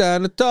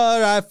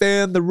 I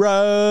found the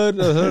road.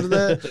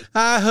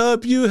 I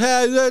hope you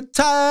had the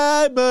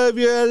time of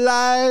your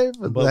life.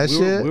 But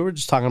we were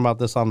just talking about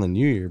this on the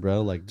New Year,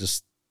 bro. Like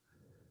just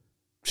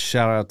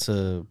shout out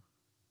to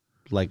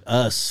like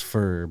us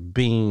for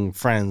being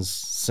friends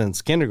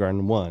since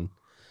kindergarten. 1,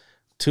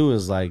 2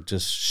 is like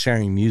just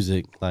sharing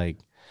music. Like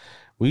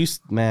we've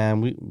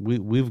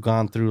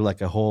gone through like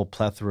a whole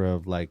plethora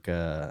of like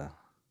of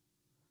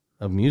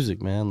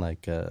music, man.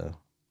 Like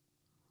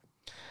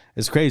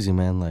it's crazy,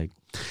 man. Like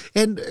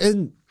and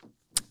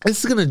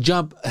this is gonna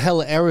jump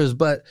hella eras,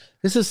 but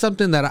this is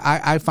something that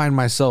I find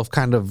myself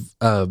kind of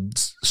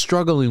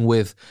struggling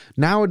with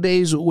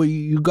nowadays. Where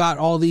you got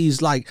all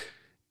these like,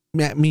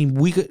 I mean,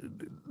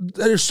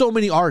 there's so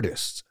many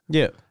artists.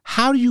 Yeah.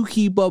 How do you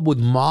keep up with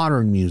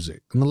modern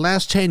music in the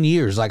last 10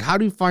 years? Like, how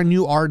do you find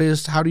new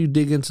artists? How do you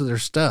dig into their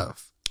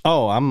stuff?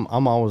 Oh, I'm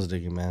always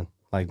digging, man.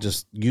 Like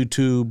just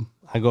YouTube.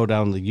 I go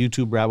down the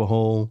YouTube rabbit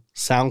hole.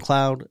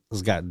 SoundCloud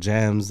has got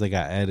gems. They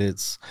got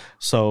edits.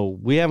 So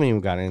we haven't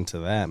even got into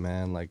that,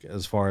 man. Like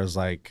as far as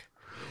like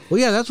Well,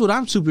 yeah, that's what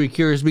I'm super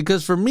curious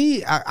because for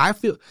me, I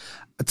feel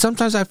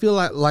sometimes I feel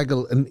like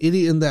an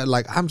idiot in that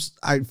like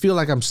I feel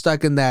like I'm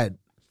stuck in that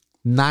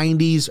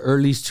 90s,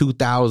 early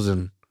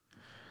 2000.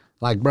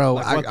 Like, bro,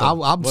 Like I'm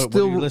what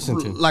still do you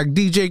listen to? like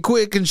DJ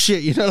Quick and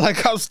shit. You know,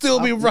 like I'll still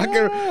be rocking.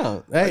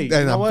 Yeah. Hey,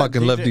 and I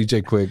fucking love DJ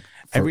DJ Quick.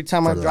 Every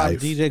time I drop life.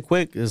 DJ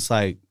Quick, it's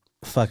like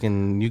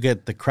fucking you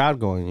get the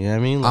crowd going. You know what I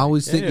mean? Like, I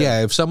always think,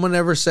 if someone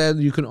ever said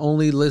you can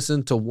only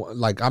listen to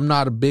like, I'm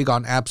not a big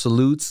on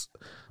absolutes,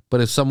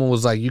 but if someone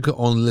was like you could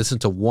only listen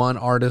to one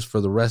artist for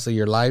the rest of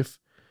your life,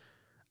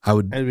 I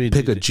would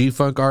pick a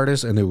G-Funk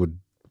artist, and it would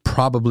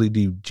probably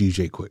be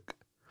DJ Quick.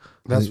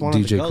 That's one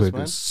of the DJ goats, Quick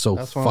man. is so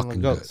That's one of the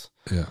fucking good. goats.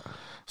 Yeah.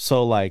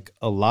 So like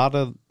a lot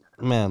of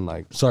man,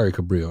 like Sorry,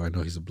 Cabrillo. I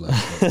know he's a black.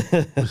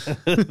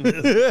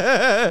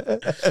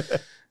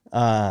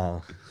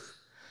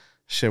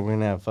 shit, we're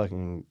gonna have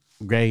fucking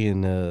Gray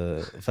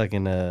and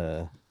fucking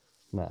nah,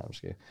 I'm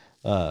just kidding.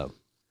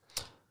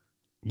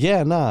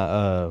 Yeah,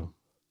 nah.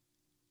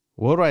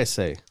 What do I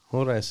say?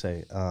 Well,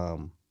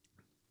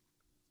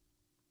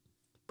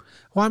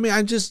 I mean,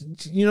 I just,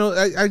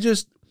 I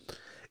just,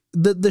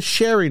 the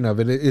sharing of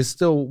it is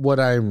still what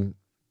I'm,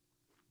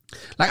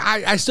 like,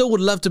 I still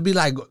would love to be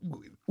like,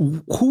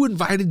 who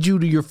invited you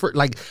to your first,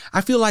 like,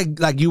 I feel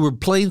like you were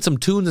playing some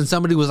tunes and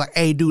somebody was like,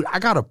 hey, dude, I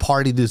got a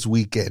party this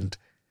weekend.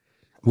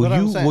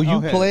 Will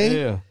you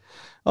play? Yeah.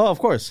 Oh, of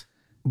course.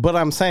 But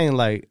I'm saying,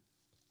 like,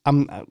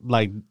 I'm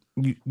like,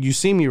 you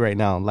see me right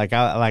now. Like,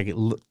 I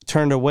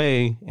turned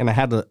away and I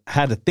had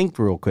to think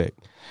real quick.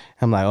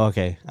 I'm like,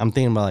 okay, I'm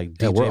thinking about like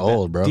DJ we're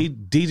old, bro.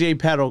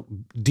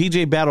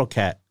 DJ Battle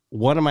Cat,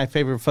 one of my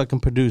favorite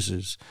fucking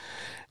producers.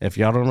 If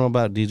y'all don't know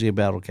about DJ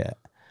Battle Cat,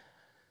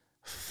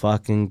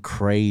 fucking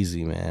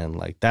crazy, man.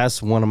 Like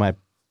that's one of my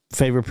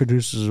favorite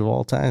producers of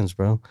all times,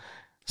 bro.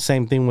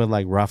 Same thing with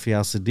like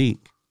Raphael Sadiq.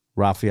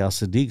 Raphael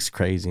Sadiq's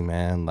crazy,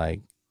 man.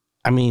 Like,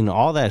 I mean,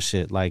 all that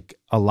shit. Like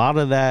a lot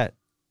of that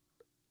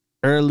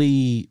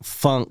early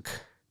funk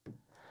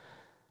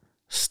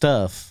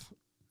stuff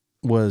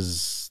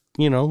was,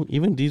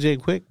 even DJ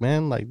Quick,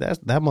 man, like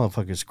that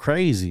motherfucker's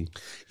crazy.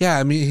 Yeah,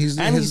 I mean he's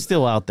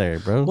still out there,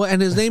 bro. Well,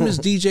 and his name is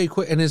DJ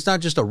Quick, and it's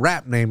not just a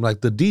rap name. Like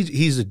the DJ,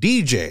 he's a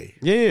DJ.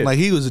 Yeah, like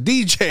he was a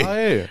DJ.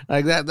 Oh, yeah.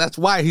 Like that. That's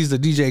why he's the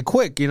DJ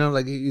Quick.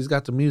 Like he's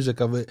got the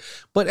music of it.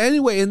 But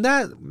anyway, in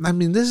that, I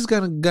mean, this is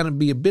gonna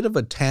be a bit of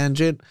a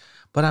tangent,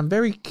 but I'm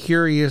very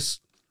curious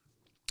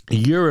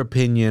your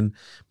opinion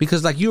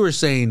because, like you were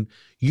saying,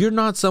 you're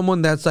not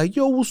someone that's like,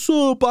 yo, what's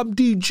up? I'm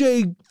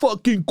DJ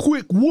fucking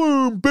Quick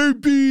Werm,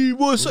 baby.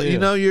 What's up?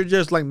 Yeah. You're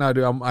just like, no,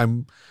 dude,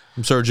 I'm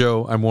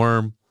Sergio. I'm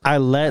Werm. I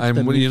let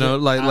the music,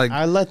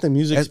 I let the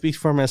music speak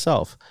for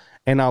myself,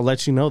 and I'll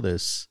let you know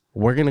this.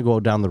 We're gonna go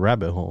down the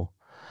rabbit hole.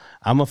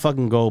 I'm gonna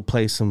fucking go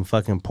play some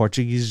fucking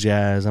Portuguese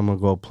jazz. I'm gonna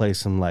go play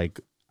some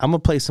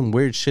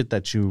weird shit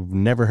that you've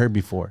never heard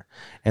before,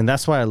 and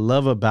that's what I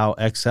love about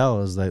XL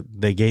is that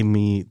they give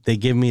me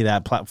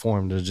that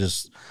platform to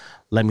just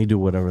let me do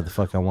whatever the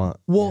fuck I want.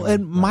 Well,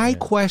 and my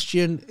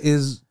question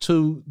is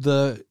to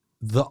the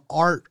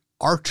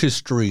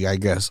artistry, I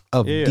guess,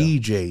 of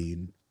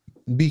DJing,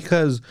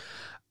 because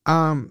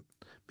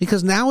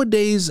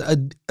nowadays a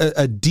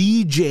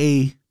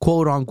DJ,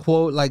 quote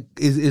unquote, like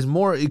is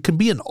more. It can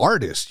be an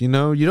artist. You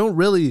don't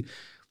really.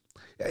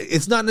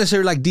 It's not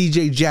necessarily like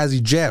DJ Jazzy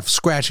Jeff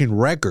scratching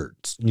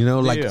records,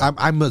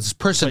 I'm a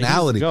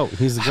personality.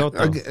 He's the goat.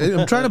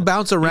 I'm trying to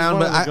bounce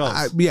around, but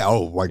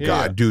oh my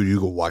God, dude, you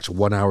go watch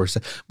 1 hour.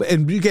 So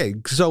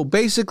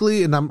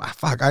basically, and I'm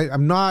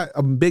not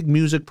a big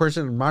music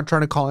person. I'm not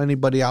trying to call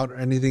anybody out or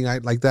anything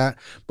like that.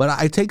 But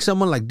I take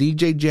someone like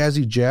DJ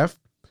Jazzy Jeff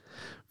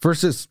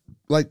versus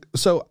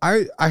so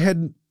I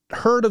had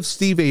heard of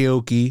Steve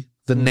Aoki,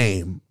 the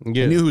name.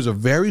 Yeah. I knew he was a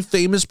very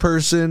famous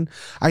person.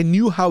 I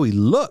knew how he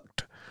looked.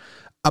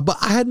 But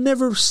I had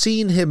never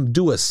seen him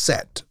do a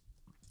set.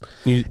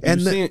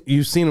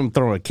 You've seen him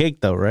throw a cake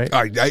though, right?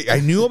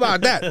 I knew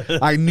about that.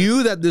 I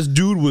knew that this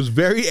dude was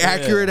very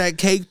accurate at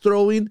cake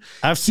throwing.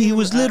 I've seen him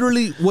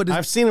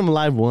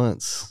live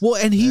once. Well,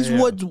 and he's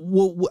what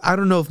I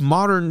don't know if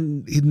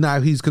modern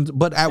now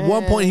but at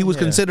one point he was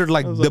considered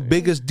like the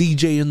biggest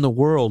DJ in the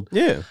world.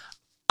 Yeah.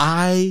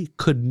 I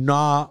could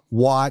not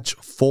watch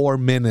 4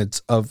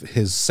 minutes of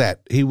his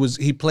set.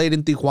 He played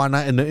in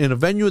Tijuana in a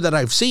venue that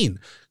I've seen.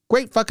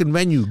 Great fucking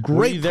venue.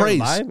 Great praise.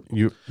 Live?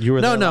 You were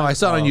there? No, live? I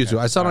saw it on YouTube.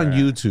 I saw it on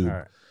YouTube.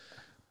 Right.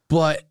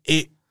 But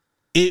it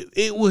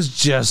was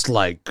just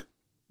like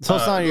so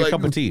it's not your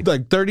cup of tea.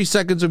 Like 30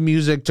 seconds of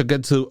music to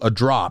get to a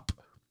drop.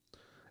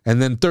 And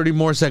then 30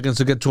 more seconds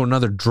to get to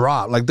another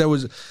drop. Like there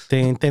was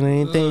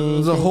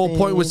the whole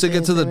point was to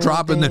get to the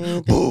drop and then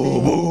boom,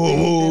 boom,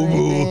 boom,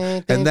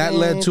 boom. And that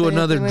led to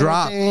another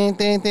drop. Yeah,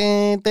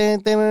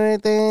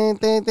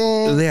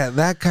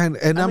 that kind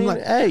of, and I'm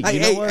like, hey,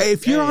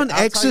 if you're on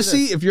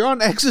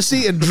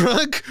ecstasy and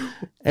drunk,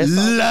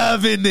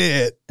 loving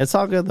it. It's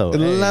all good though.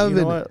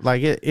 Loving it.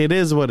 Like it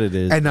is what it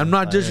is. And I'm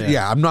not just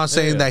I'm not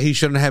saying that he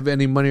shouldn't have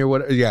any money or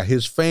whatever. Yeah,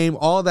 his fame,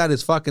 all that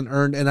is fucking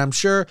earned, and I'm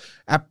sure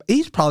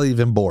he's probably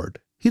even bored.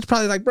 He's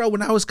probably like, bro,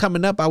 when I was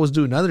coming up, I was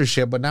doing other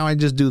shit, but now I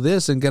just do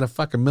this and get a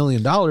fucking $1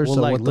 million. Well, so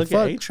like, what the look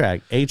fuck?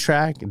 at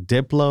A-Track,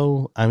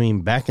 Diplo. I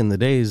mean, back in the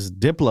days,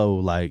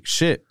 Diplo, like,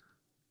 shit.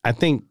 I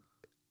think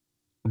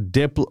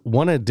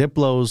one of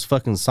Diplo's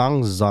fucking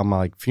songs is on my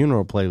like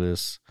funeral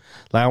playlist.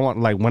 Like, I want,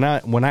 like, when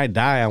I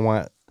die, I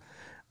want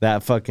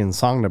that fucking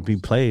song to be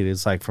played.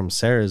 It's like from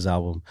Sarah's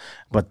album,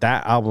 but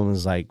that album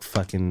is like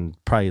fucking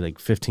probably like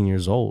 15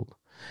 years old.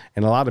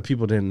 And a lot of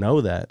people didn't know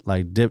that.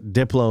 Like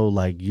Diplo,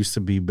 like used to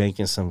be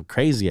making some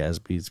crazy ass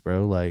beats,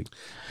 bro. Like,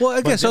 well,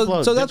 okay, so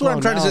that's Diplo what I'm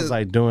trying to say. Is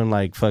like doing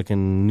like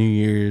fucking New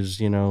Year's,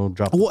 you know,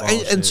 drop. Well,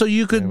 and so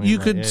you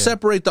could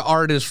separate the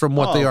artists from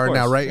what they are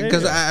now, right?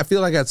 Because I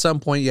feel like at some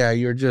point,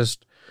 you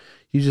just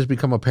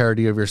become a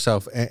parody of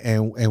yourself,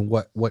 and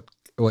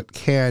what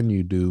can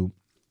you do?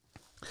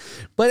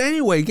 But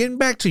anyway, getting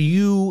back to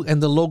you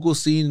and the local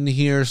scene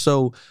here,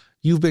 so.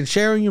 You've been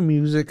sharing your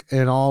music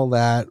and all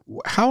that.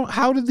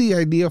 How did the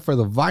idea for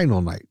the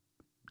vinyl night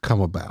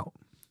come about?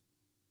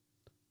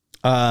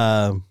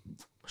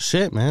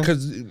 Shit, man.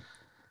 Because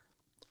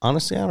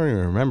honestly, I don't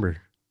even remember.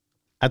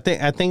 I think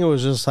it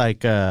was just like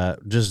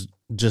just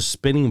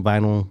spinning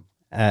vinyl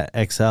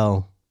at XL,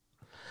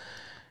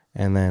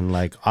 and then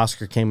like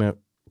Oscar came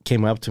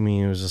up to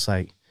me and was just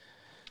like,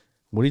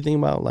 "What do you think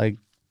about like,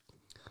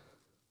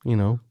 you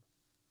know,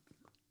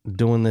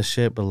 doing this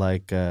shit, but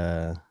like."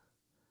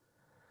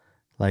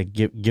 Like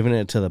giving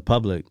it to the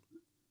public,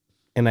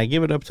 and I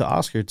give it up to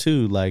Oscar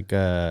too. Like,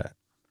 I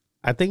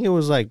think it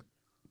was like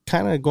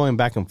kind of going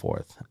back and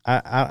forth.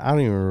 I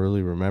don't even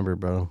really remember,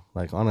 bro.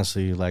 Like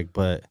honestly, like,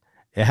 but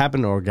it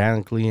happened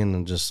organically, and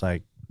I'm just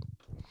like,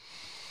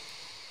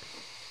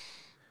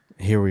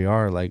 here we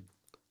are, like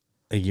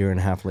a year and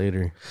a half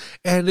later,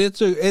 and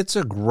it's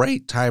a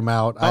great time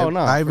out. I've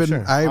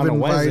on a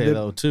Wednesday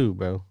though too,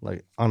 bro.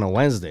 Like on a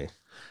Wednesday.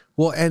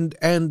 Well,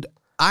 and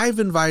I've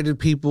invited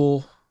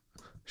people.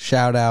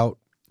 Shout out,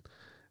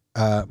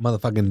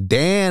 motherfucking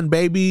Dan,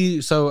 baby.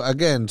 So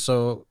again,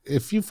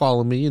 if you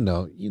follow me, you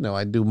know,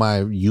 I do my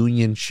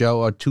union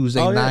show on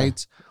Tuesday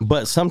nights.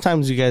 But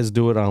sometimes you guys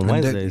do it on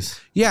Wednesdays.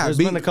 There's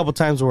been a couple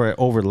times where it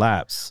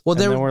overlaps. Well,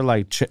 then we're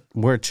like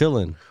we're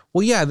chilling.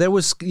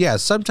 Well,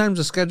 sometimes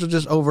the schedule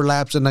just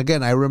overlaps, and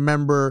again, I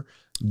remember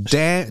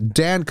Dan,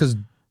 because.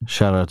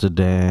 Shout out to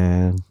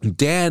Dan.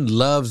 Dan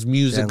loves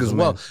music as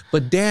well,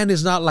 but Dan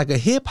is not like a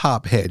hip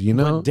hop head, you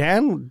know.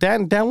 But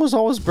Dan was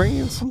always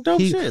bringing some dope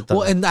shit. Though.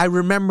 Well, and I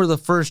remember the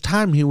first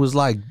time he was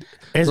like,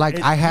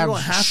 I have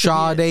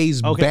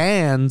Sade's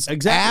band's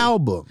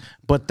album,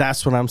 but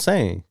that's what I'm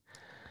saying.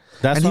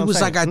 And he was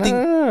like, I think.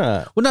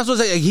 Well, that's what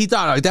I'm saying. He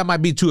thought like, that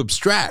might be too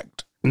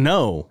abstract.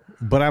 No,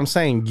 but I'm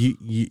saying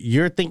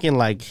you're thinking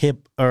like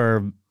hip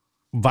or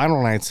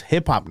vinyl night's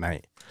hip hop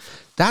night.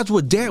 That's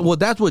what Dan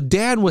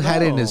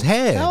had in his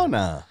head. Hell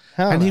no.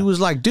 And he was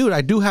like, dude,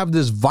 I do have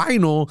this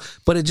vinyl,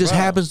 but it just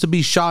happens to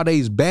be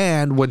Sade's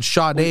band when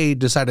Sade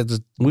decided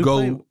to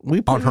go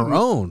on her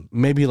own.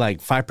 Maybe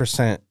like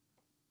 5%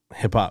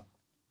 hip hop,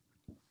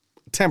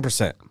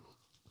 10%.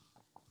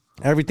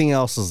 Everything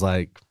else is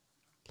like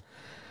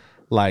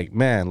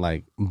man,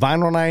 like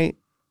vinyl night,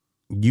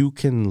 you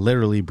can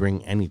literally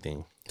bring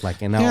anything.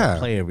 Like, and I'll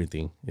play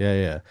everything.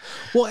 Yeah.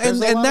 Well,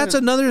 and that's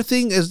another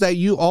thing is that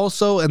you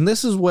also, and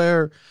this is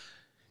where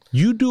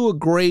you do a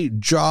great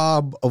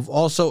job of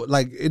also,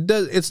 like,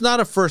 it's not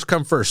a first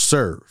come, first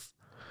serve.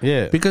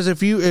 Yeah. Because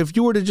if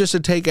you were to just to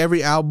take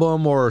every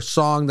album or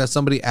song that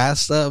somebody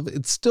asks of,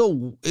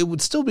 it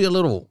would still be a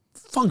little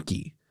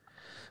funky.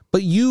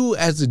 But you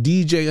as a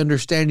DJ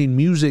understanding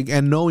music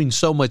and knowing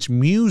so much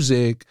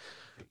music,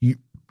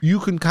 you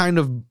can kind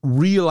of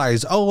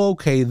realize, oh,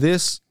 okay,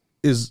 this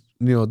is,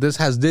 you know, this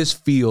has this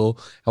feel,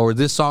 or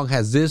this song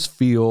has this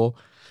feel.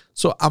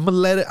 So I'm gonna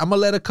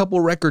let a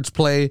couple records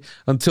play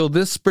until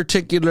this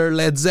particular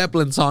Led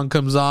Zeppelin song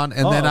comes on,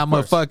 and then I'm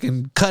gonna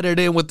fucking cut it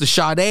in with the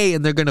Sade,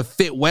 and they're gonna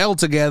fit well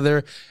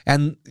together.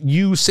 And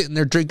you sitting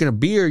there drinking a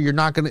beer,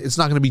 it's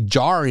not gonna be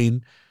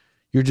jarring.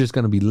 You're just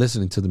gonna be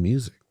listening to the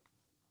music.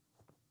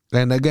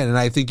 And again, and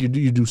I think you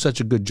do such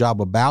a good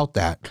job about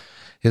that.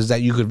 Is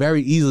that you could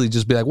very easily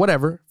just be like,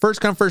 whatever,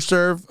 first come, first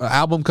serve.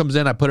 Album comes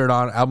in, I put it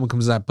on. Album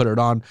comes in, I put it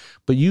on.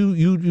 But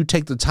you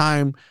take the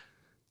time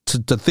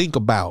to think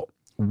about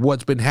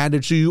what's been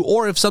handed to you,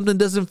 or if something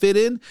doesn't fit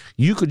in,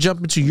 you could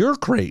jump into your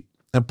crate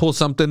and pull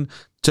something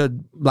to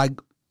like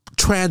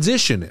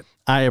transition it.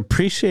 I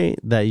appreciate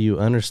that you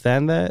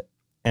understand that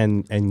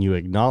and you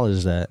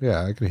acknowledge that.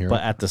 Yeah, I can hear.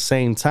 But at the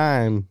same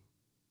time,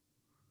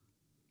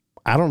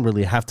 I don't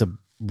really have to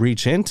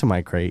reach into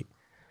my crate.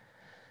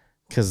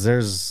 Because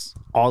there's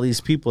all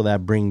these people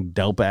that bring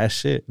dope ass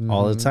shit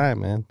all the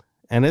time, man.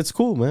 And it's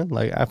cool, man.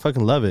 Like, I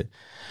fucking love it.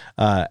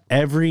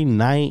 Every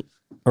night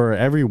or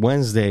every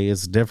Wednesday,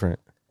 it's different.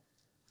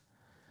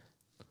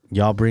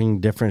 Y'all bring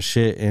different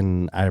shit,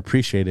 and I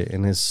appreciate it.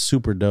 And it's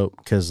super dope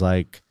because,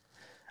 like,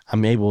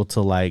 I'm able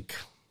to, like,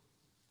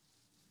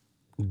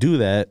 do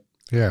that.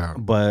 Yeah.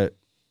 But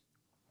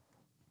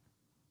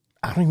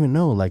I don't even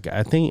know. Like,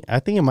 I think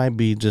it might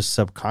be just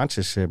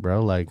subconscious shit,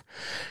 bro. Like,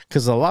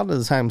 because a lot of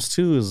the times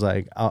too is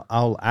like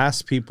I'll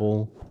ask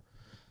people,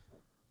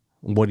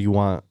 what do you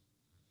want?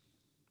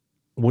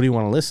 What do you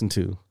want to listen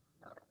to?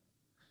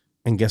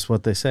 And guess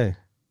what they say?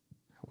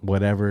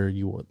 Whatever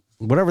you want,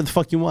 whatever the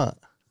fuck you want.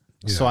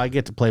 Yeah. So I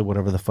get to play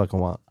whatever the fuck I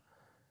want,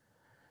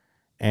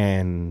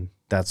 and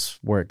that's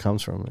where it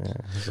comes from. Yeah,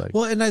 it's like,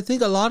 well, and I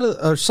think a lot of,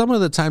 or some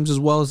of the times as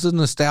well, is the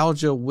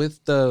nostalgia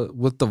with the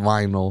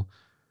vinyl.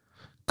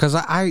 Because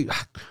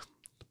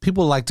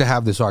people like to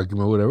have this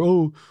argument, whatever.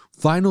 Oh,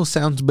 vinyl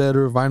sounds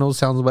better. Vinyl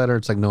sounds better.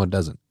 It's like, no, it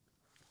doesn't.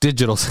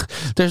 Digital.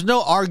 There's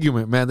no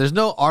argument, man. There's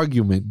no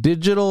argument.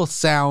 Digital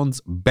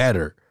sounds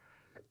better.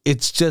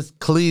 It's just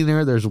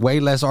cleaner. There's way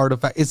less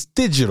artifact. It's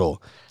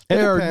digital.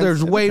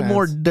 There's way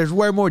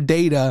more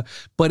data,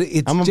 but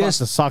it's I'm just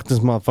about to sock this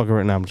motherfucker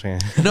right now. I'm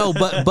saying no,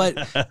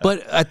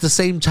 but at the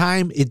same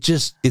time,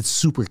 it's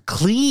super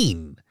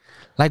clean.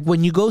 Like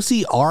when you go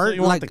see art, so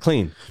you want like the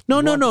clean. No.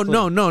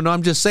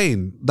 I'm just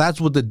saying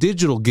that's what the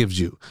digital gives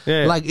you.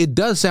 Yeah. Like it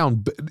does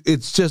sound. It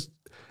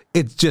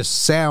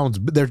just sounds.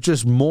 There's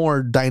just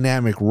more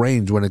dynamic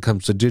range when it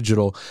comes to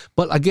digital.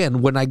 But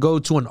again, when I go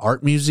to an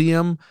art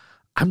museum,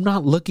 I'm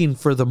not looking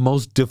for the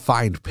most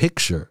defined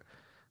picture.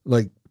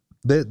 Like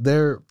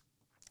there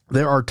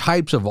are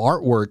types of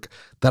artwork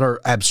that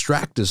are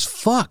abstract as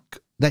fuck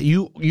that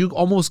you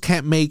almost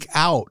can't make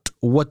out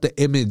what the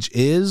image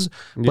is,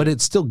 but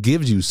it still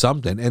gives you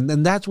something. And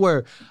then that's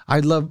where I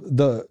love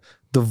the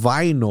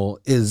vinyl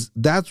is.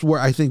 That's where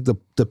I think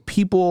the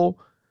people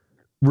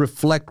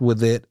reflect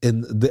with it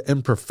in the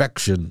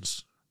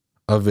imperfections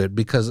of it,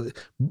 because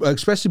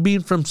especially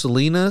being from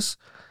Salinas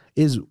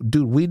is,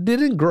 dude, we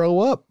didn't grow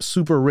up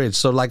super rich.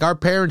 So like our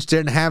parents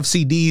didn't have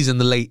CDs in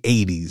the late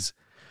 80s.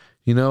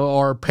 You know,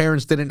 our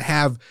parents didn't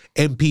have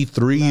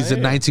MP3s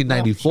in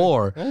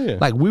 1994.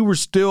 Like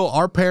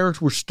our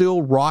parents were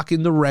still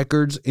rocking the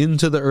records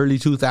into the early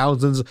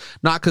 2000s,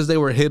 not because they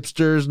were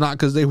hipsters, not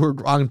because they were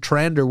on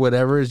trend or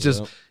whatever. It's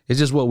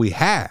just what we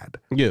had.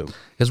 Yeah.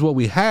 It's what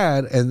we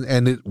had,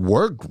 and it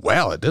worked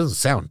well. It doesn't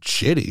sound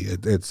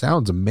shitty. It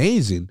sounds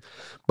amazing.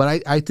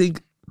 But I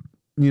think,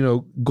 you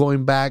know,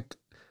 going back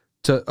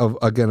to,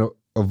 a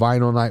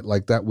vinyl night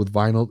like that with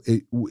vinyl,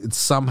 it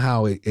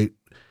somehow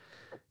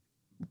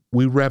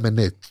we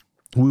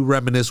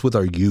reminisce with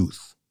our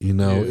youth. You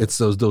know, it's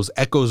those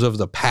echoes of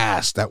the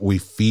past that we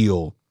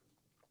feel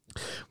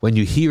when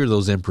you hear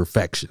those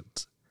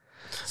imperfections.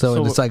 So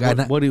and it's like,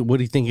 what do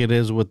you think it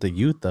is with the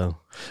youth though?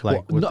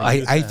 Like, well, no,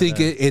 I think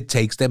it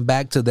takes them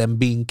back to them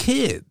being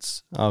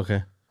kids.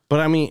 Okay, but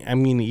I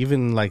mean,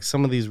 even like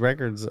some of these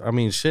records, I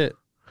mean, shit.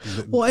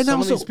 Well, and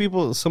some of these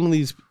people, some of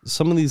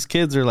these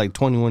kids are like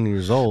 21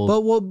 years old.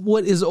 But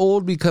what is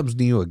old becomes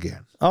new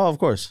again. Oh, of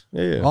course.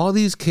 Yeah. All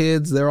these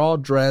kids, they're all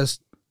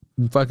dressed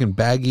in fucking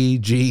baggy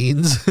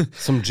jeans.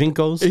 Some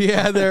Jinkos.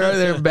 Yeah,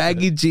 they're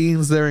baggy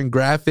jeans. They're in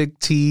graphic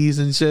tees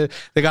and shit.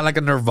 They got like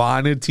a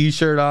Nirvana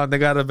t-shirt on. They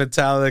got a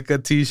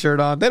Metallica t-shirt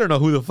on. They don't know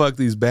who the fuck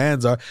these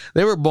bands are.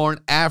 They were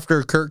born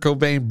after Kurt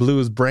Cobain blew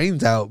his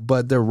brains out,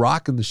 but they're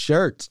rocking the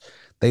shirts.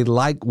 They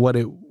like what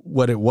it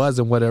was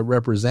and what it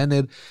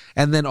represented.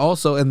 And then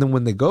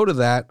when they go to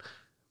that,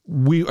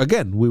 we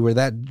were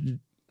that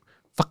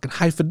fucking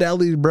high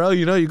fidelity, bro.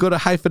 You know, you go to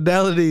high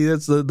fidelity.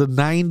 That's the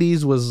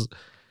 90s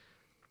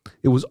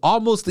it was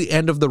almost the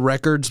end of the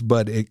records,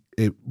 but it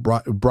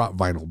brought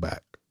vinyl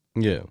back.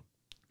 Yeah.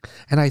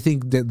 And I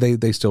think that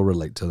they still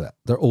relate to that.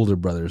 They're older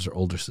brothers or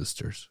older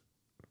sisters.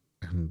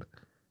 And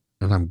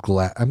I'm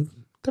glad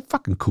they're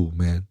fucking cool,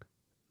 man.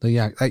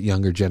 That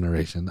younger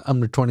generation,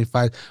 under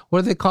 25.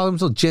 What do they call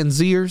themselves? Gen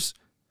Zers?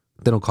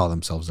 They don't call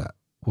themselves that.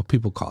 What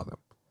people call them.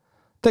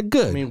 They're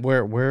good. I mean,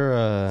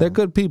 they're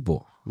good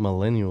people.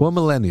 Millennials. We're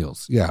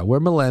millennials. Yeah, we're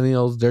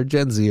millennials. They're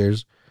Gen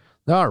Zers.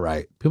 They're all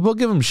right. People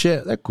give them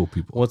shit. They're cool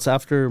people. What's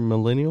after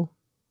millennial?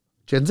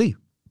 Gen Z.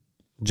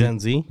 Gen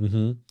Z?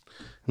 Mm-hmm.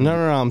 No,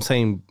 I'm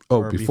saying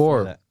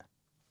before that.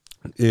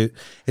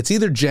 It's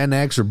either Gen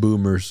X or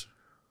Boomers.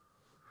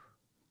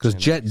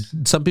 Because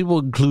some people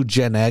include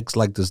Gen X,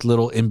 like this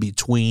little in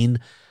between,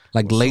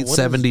 like late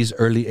 70s,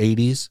 early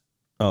 80s.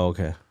 Oh,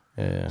 okay.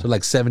 Yeah. So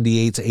like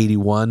 78 to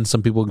 81.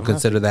 Some people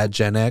consider that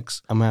Gen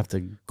X. I'm going to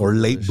have to. Or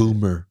late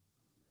Boomer.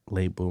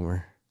 Late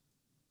Boomer.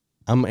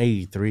 I'm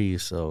 83,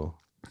 so.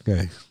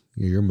 Okay.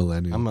 You're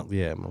millennial.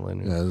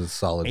 Millennial. Yeah, that's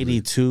solid.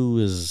 82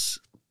 is.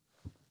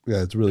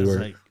 Yeah, it's really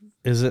weird. Like,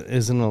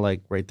 isn't it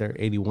like right there?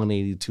 81,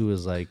 82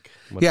 is like.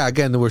 Yeah,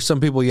 again, there were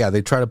some people,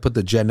 they try to put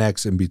the Gen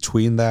X in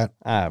between that,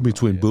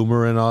 between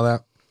Boomer and all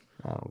that.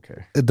 I don't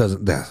care. It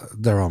doesn't,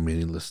 they're all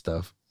meaningless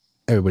stuff.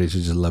 Everybody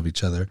should just love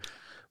each other.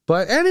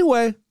 But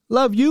anyway,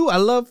 love you. I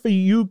love for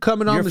you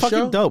coming on the show. You're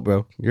fucking dope,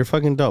 bro. You're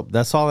fucking dope.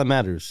 That's all that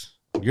matters.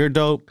 You're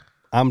dope.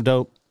 I'm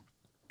dope.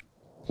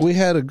 We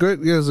had it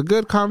was a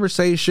good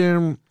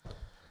conversation.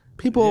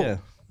 People. Yeah.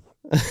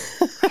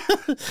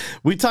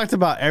 We talked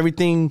about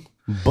everything.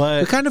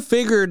 But we kind of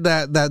figured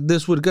that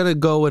this was going to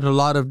go in a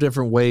lot of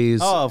different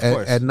ways, of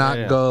course. And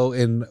not go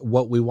in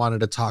what we wanted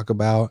to talk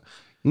about.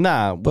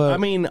 Nah, but I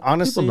mean,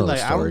 honestly,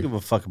 like I don't give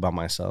a fuck about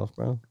myself,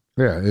 bro.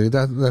 Yeah,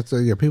 that's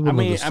yeah. People.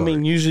 I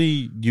mean,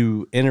 usually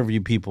you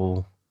interview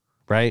people,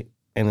 right?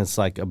 And it's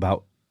like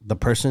about the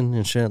person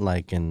and shit.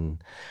 Like,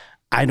 and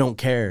I don't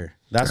care.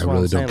 That's what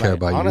I'm saying. Don't care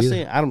about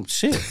honestly, you I don't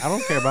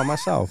care about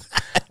myself.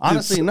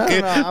 Honestly, no.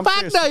 I'm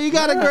serious. No, you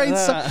got a great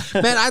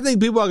man. I think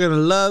people are gonna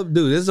love.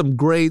 Dude, there's some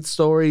great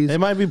stories. It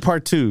might be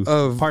part two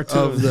of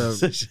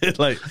the shit.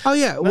 Like, oh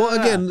yeah. Well,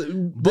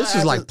 again, this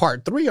is like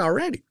part 3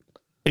 already.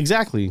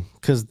 Exactly,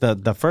 because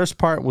the first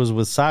part was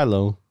with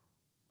Silo.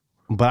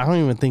 But I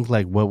don't even think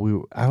like what we.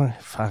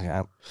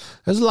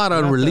 There's a lot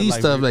of unreleased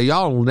stuff that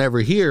y'all will never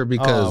hear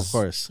because, of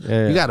course,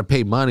 you got to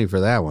pay money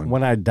for that one.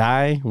 When I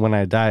die,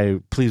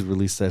 please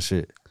release that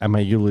shit at my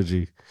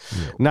eulogy.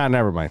 Yeah. Nah,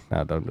 never mind.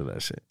 Nah, don't do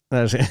that shit.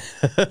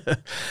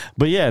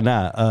 But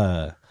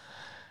yeah,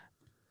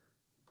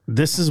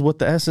 this is what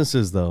the essence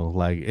is, though.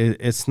 Like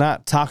it's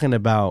not talking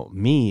about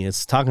me.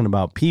 It's talking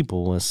about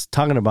people. It's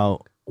talking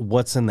about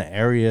what's in the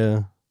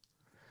area.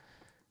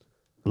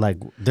 Like,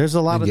 there's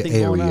a lot of things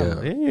going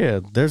on.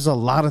 Yeah, there's a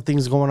lot of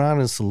things going on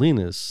in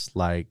Salinas.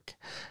 Like,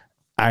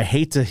 I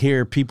hate to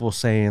hear people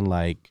saying,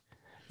 like,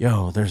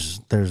 yo, there's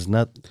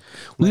nothing.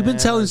 We've been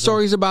telling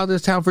stories about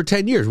this town for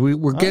 10 years.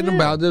 We're getting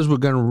about this. We're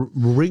going to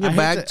bring it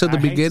back to the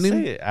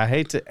beginning. I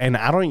hate to, and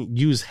I don't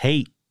use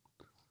hate.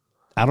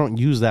 I don't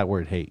use that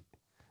word hate.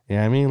 You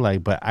know what I mean?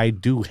 Like, but I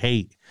do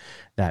hate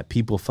that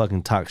people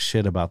fucking talk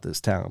shit about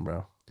this town,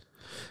 bro.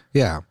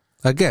 Yeah.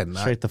 Again,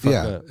 straight the fuck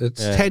up.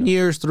 It's 10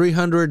 years,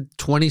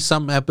 320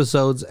 something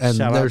episodes, and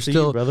there's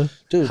still you, brother.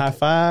 Dude, high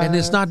five. And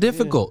it's not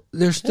difficult.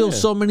 There's still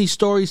so many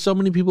stories, so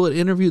many people that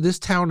interview. This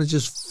town is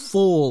just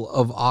full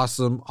of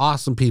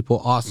awesome people,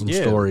 awesome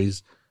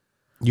stories.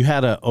 You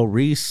had a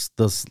Oris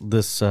this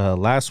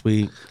last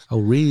week.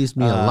 Oris,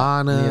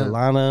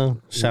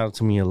 Mialana. Shout out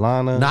to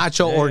Mialana.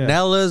 Nacho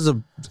Ornella's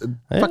a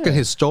fucking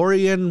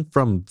historian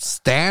from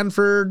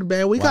Stanford.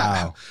 Man, we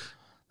got.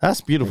 That's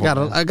beautiful.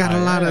 I got a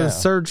lot of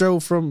Sergio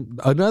from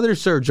another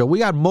Sergio. We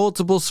got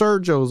multiple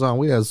Sergios on.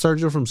 We have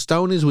Sergio from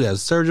Stonies. We have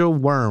Sergio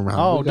Werm.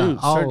 Oh,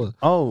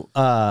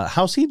 dude.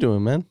 How's he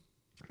doing, man?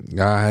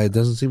 It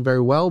doesn't seem very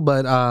well,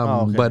 but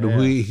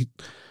we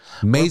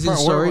amazing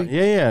story.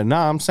 No,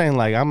 I'm saying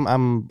like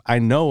I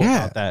know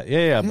about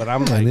that. But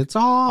I'm like, and it's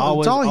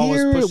all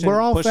here.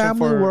 We're all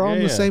family. We're all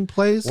in the same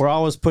place. We're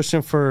always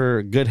pushing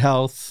for good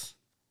health.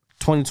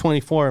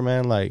 2024,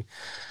 man. Like.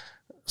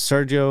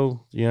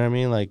 Sergio, you know what I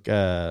mean? Like,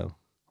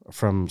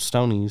 from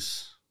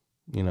Stonies,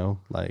 you know,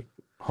 like,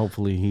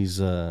 hopefully he's,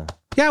 we're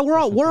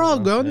all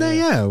going there.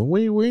 Yeah.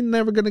 We're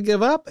never going to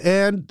give up.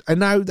 And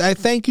I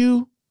thank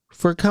you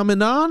for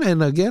coming on.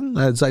 And again,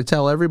 as I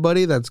tell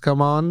everybody that's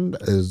come on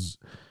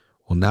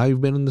now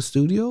you've been in the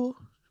studio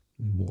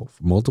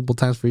multiple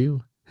times for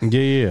you.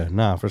 Yeah.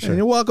 Nah, for sure. And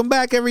you're welcome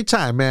back every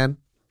time, man.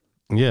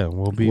 Yeah.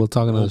 We'll be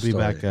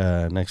back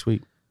next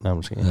week. No,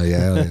 I'm just kidding.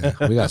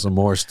 Yeah. We got some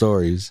more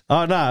stories.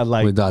 Oh no,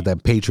 like we got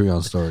that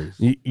Patreon stories.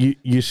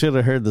 You should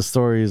have heard the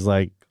stories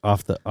like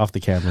off the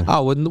camera.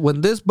 Oh,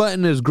 when this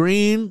button is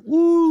green,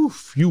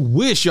 oof, you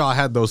wish y'all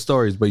had those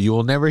stories, but you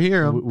will never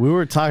hear them. We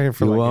were talking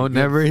for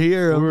never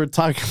hear them. We were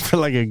talking for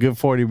like a good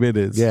 40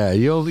 minutes. Yeah,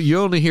 you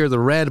only hear the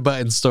red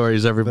button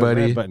stories,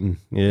 everybody. The red button.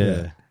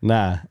 Yeah.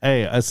 Nah.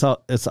 Hey,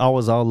 it's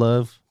always all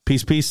love.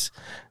 Peace.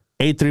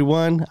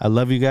 831. I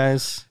love you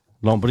guys.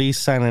 Lombriz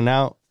signing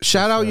out.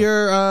 Shout out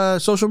your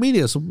social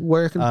media. So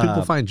where can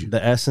people find you?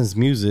 The Essence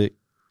Music.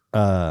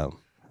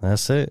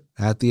 That's it.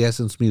 At the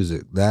Essence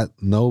Music. That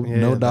no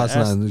dots,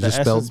 nothing. Just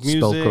spelled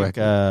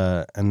correctly.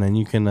 And then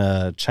you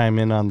can chime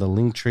in on the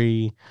link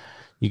tree.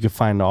 You can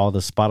find all the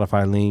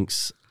Spotify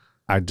links.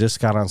 I just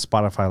got on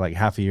Spotify like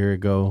half a year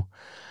ago.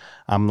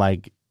 I'm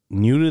like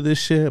new to this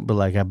shit, but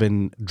like I've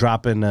been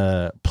dropping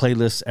a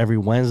playlist every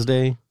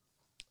Wednesday.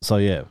 So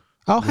yeah.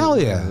 Oh hell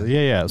yeah.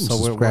 Yeah. So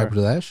subscribe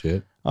to that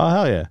shit. Oh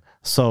hell yeah!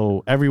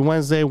 So every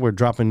Wednesday we're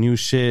dropping new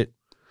shit.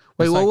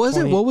 Wait, what was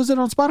it? What was it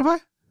on Spotify?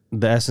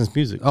 The Essence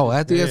Music. Oh,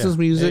 at the Essence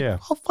Music. Yeah.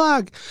 Oh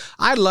fuck!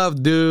 I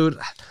love, dude.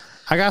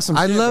 I got some.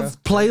 I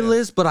love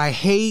playlists, but I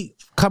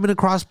hate coming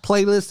across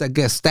playlists that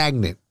get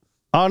stagnant.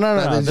 Oh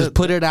no! They just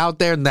put it out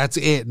there and that's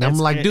it. And I'm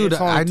like, dude,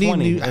 I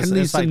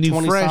need some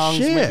new fresh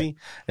shit. Maybe.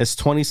 It's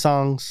 20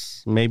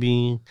 songs,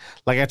 maybe.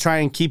 Like I try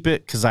and keep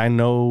it because I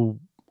know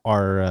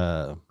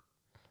our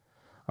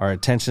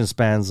attention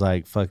spans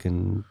like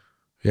fucking.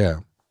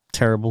 Yeah.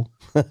 Terrible.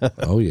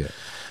 Oh, yeah.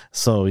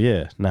 So,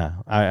 yeah.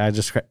 I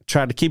just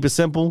try to keep it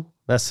simple.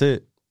 That's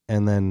it.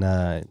 And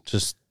then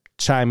just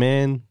chime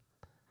in.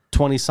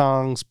 20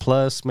 songs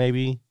plus,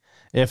 maybe.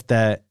 If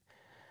that.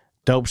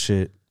 Dope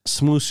shit.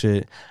 Smooth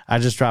shit. I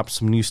just dropped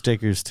some new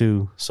stickers,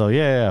 too. So,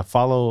 yeah.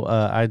 Follow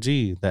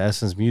IG, The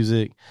Essence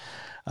Music.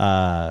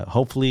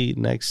 Hopefully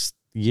next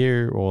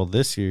year or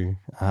this year,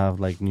 I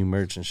have, like, new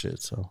merch and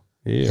shit. So,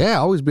 yeah. Yeah,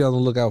 always be on the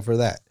lookout for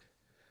that.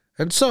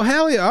 And so,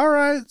 hell yeah. All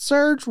right,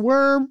 Serge,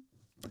 Werm,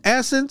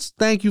 Essence,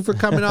 thank you for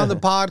coming on the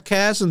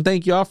podcast. And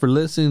thank y'all for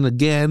listening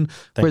again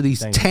for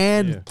these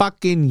 10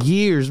 fucking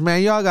years,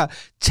 man. Y'all got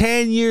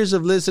 10 years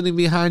of listening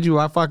behind you.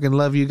 I fucking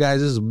love you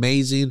guys. This is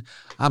amazing.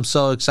 I'm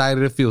so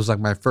excited. It feels like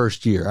my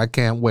first year. I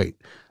can't wait.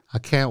 I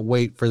can't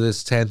wait for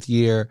this 10th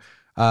year.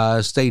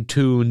 Stay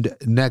tuned.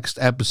 Next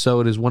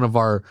episode is one of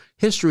our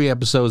history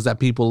episodes that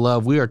people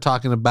love. We are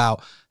talking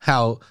about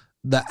how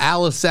the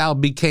Alisal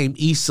became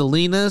East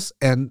Salinas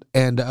and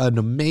an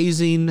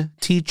amazing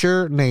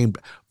teacher named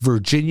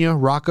Virginia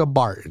Rocca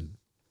Barton.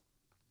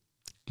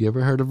 You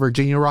ever heard of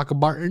Virginia Rocca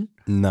Barton?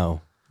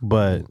 No,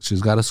 but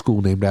she's got a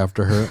school named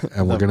after her,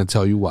 and we're going to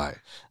tell you why.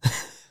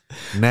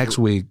 Next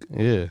week.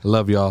 Yeah.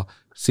 Love y'all.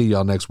 See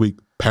y'all next week.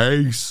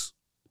 Peace.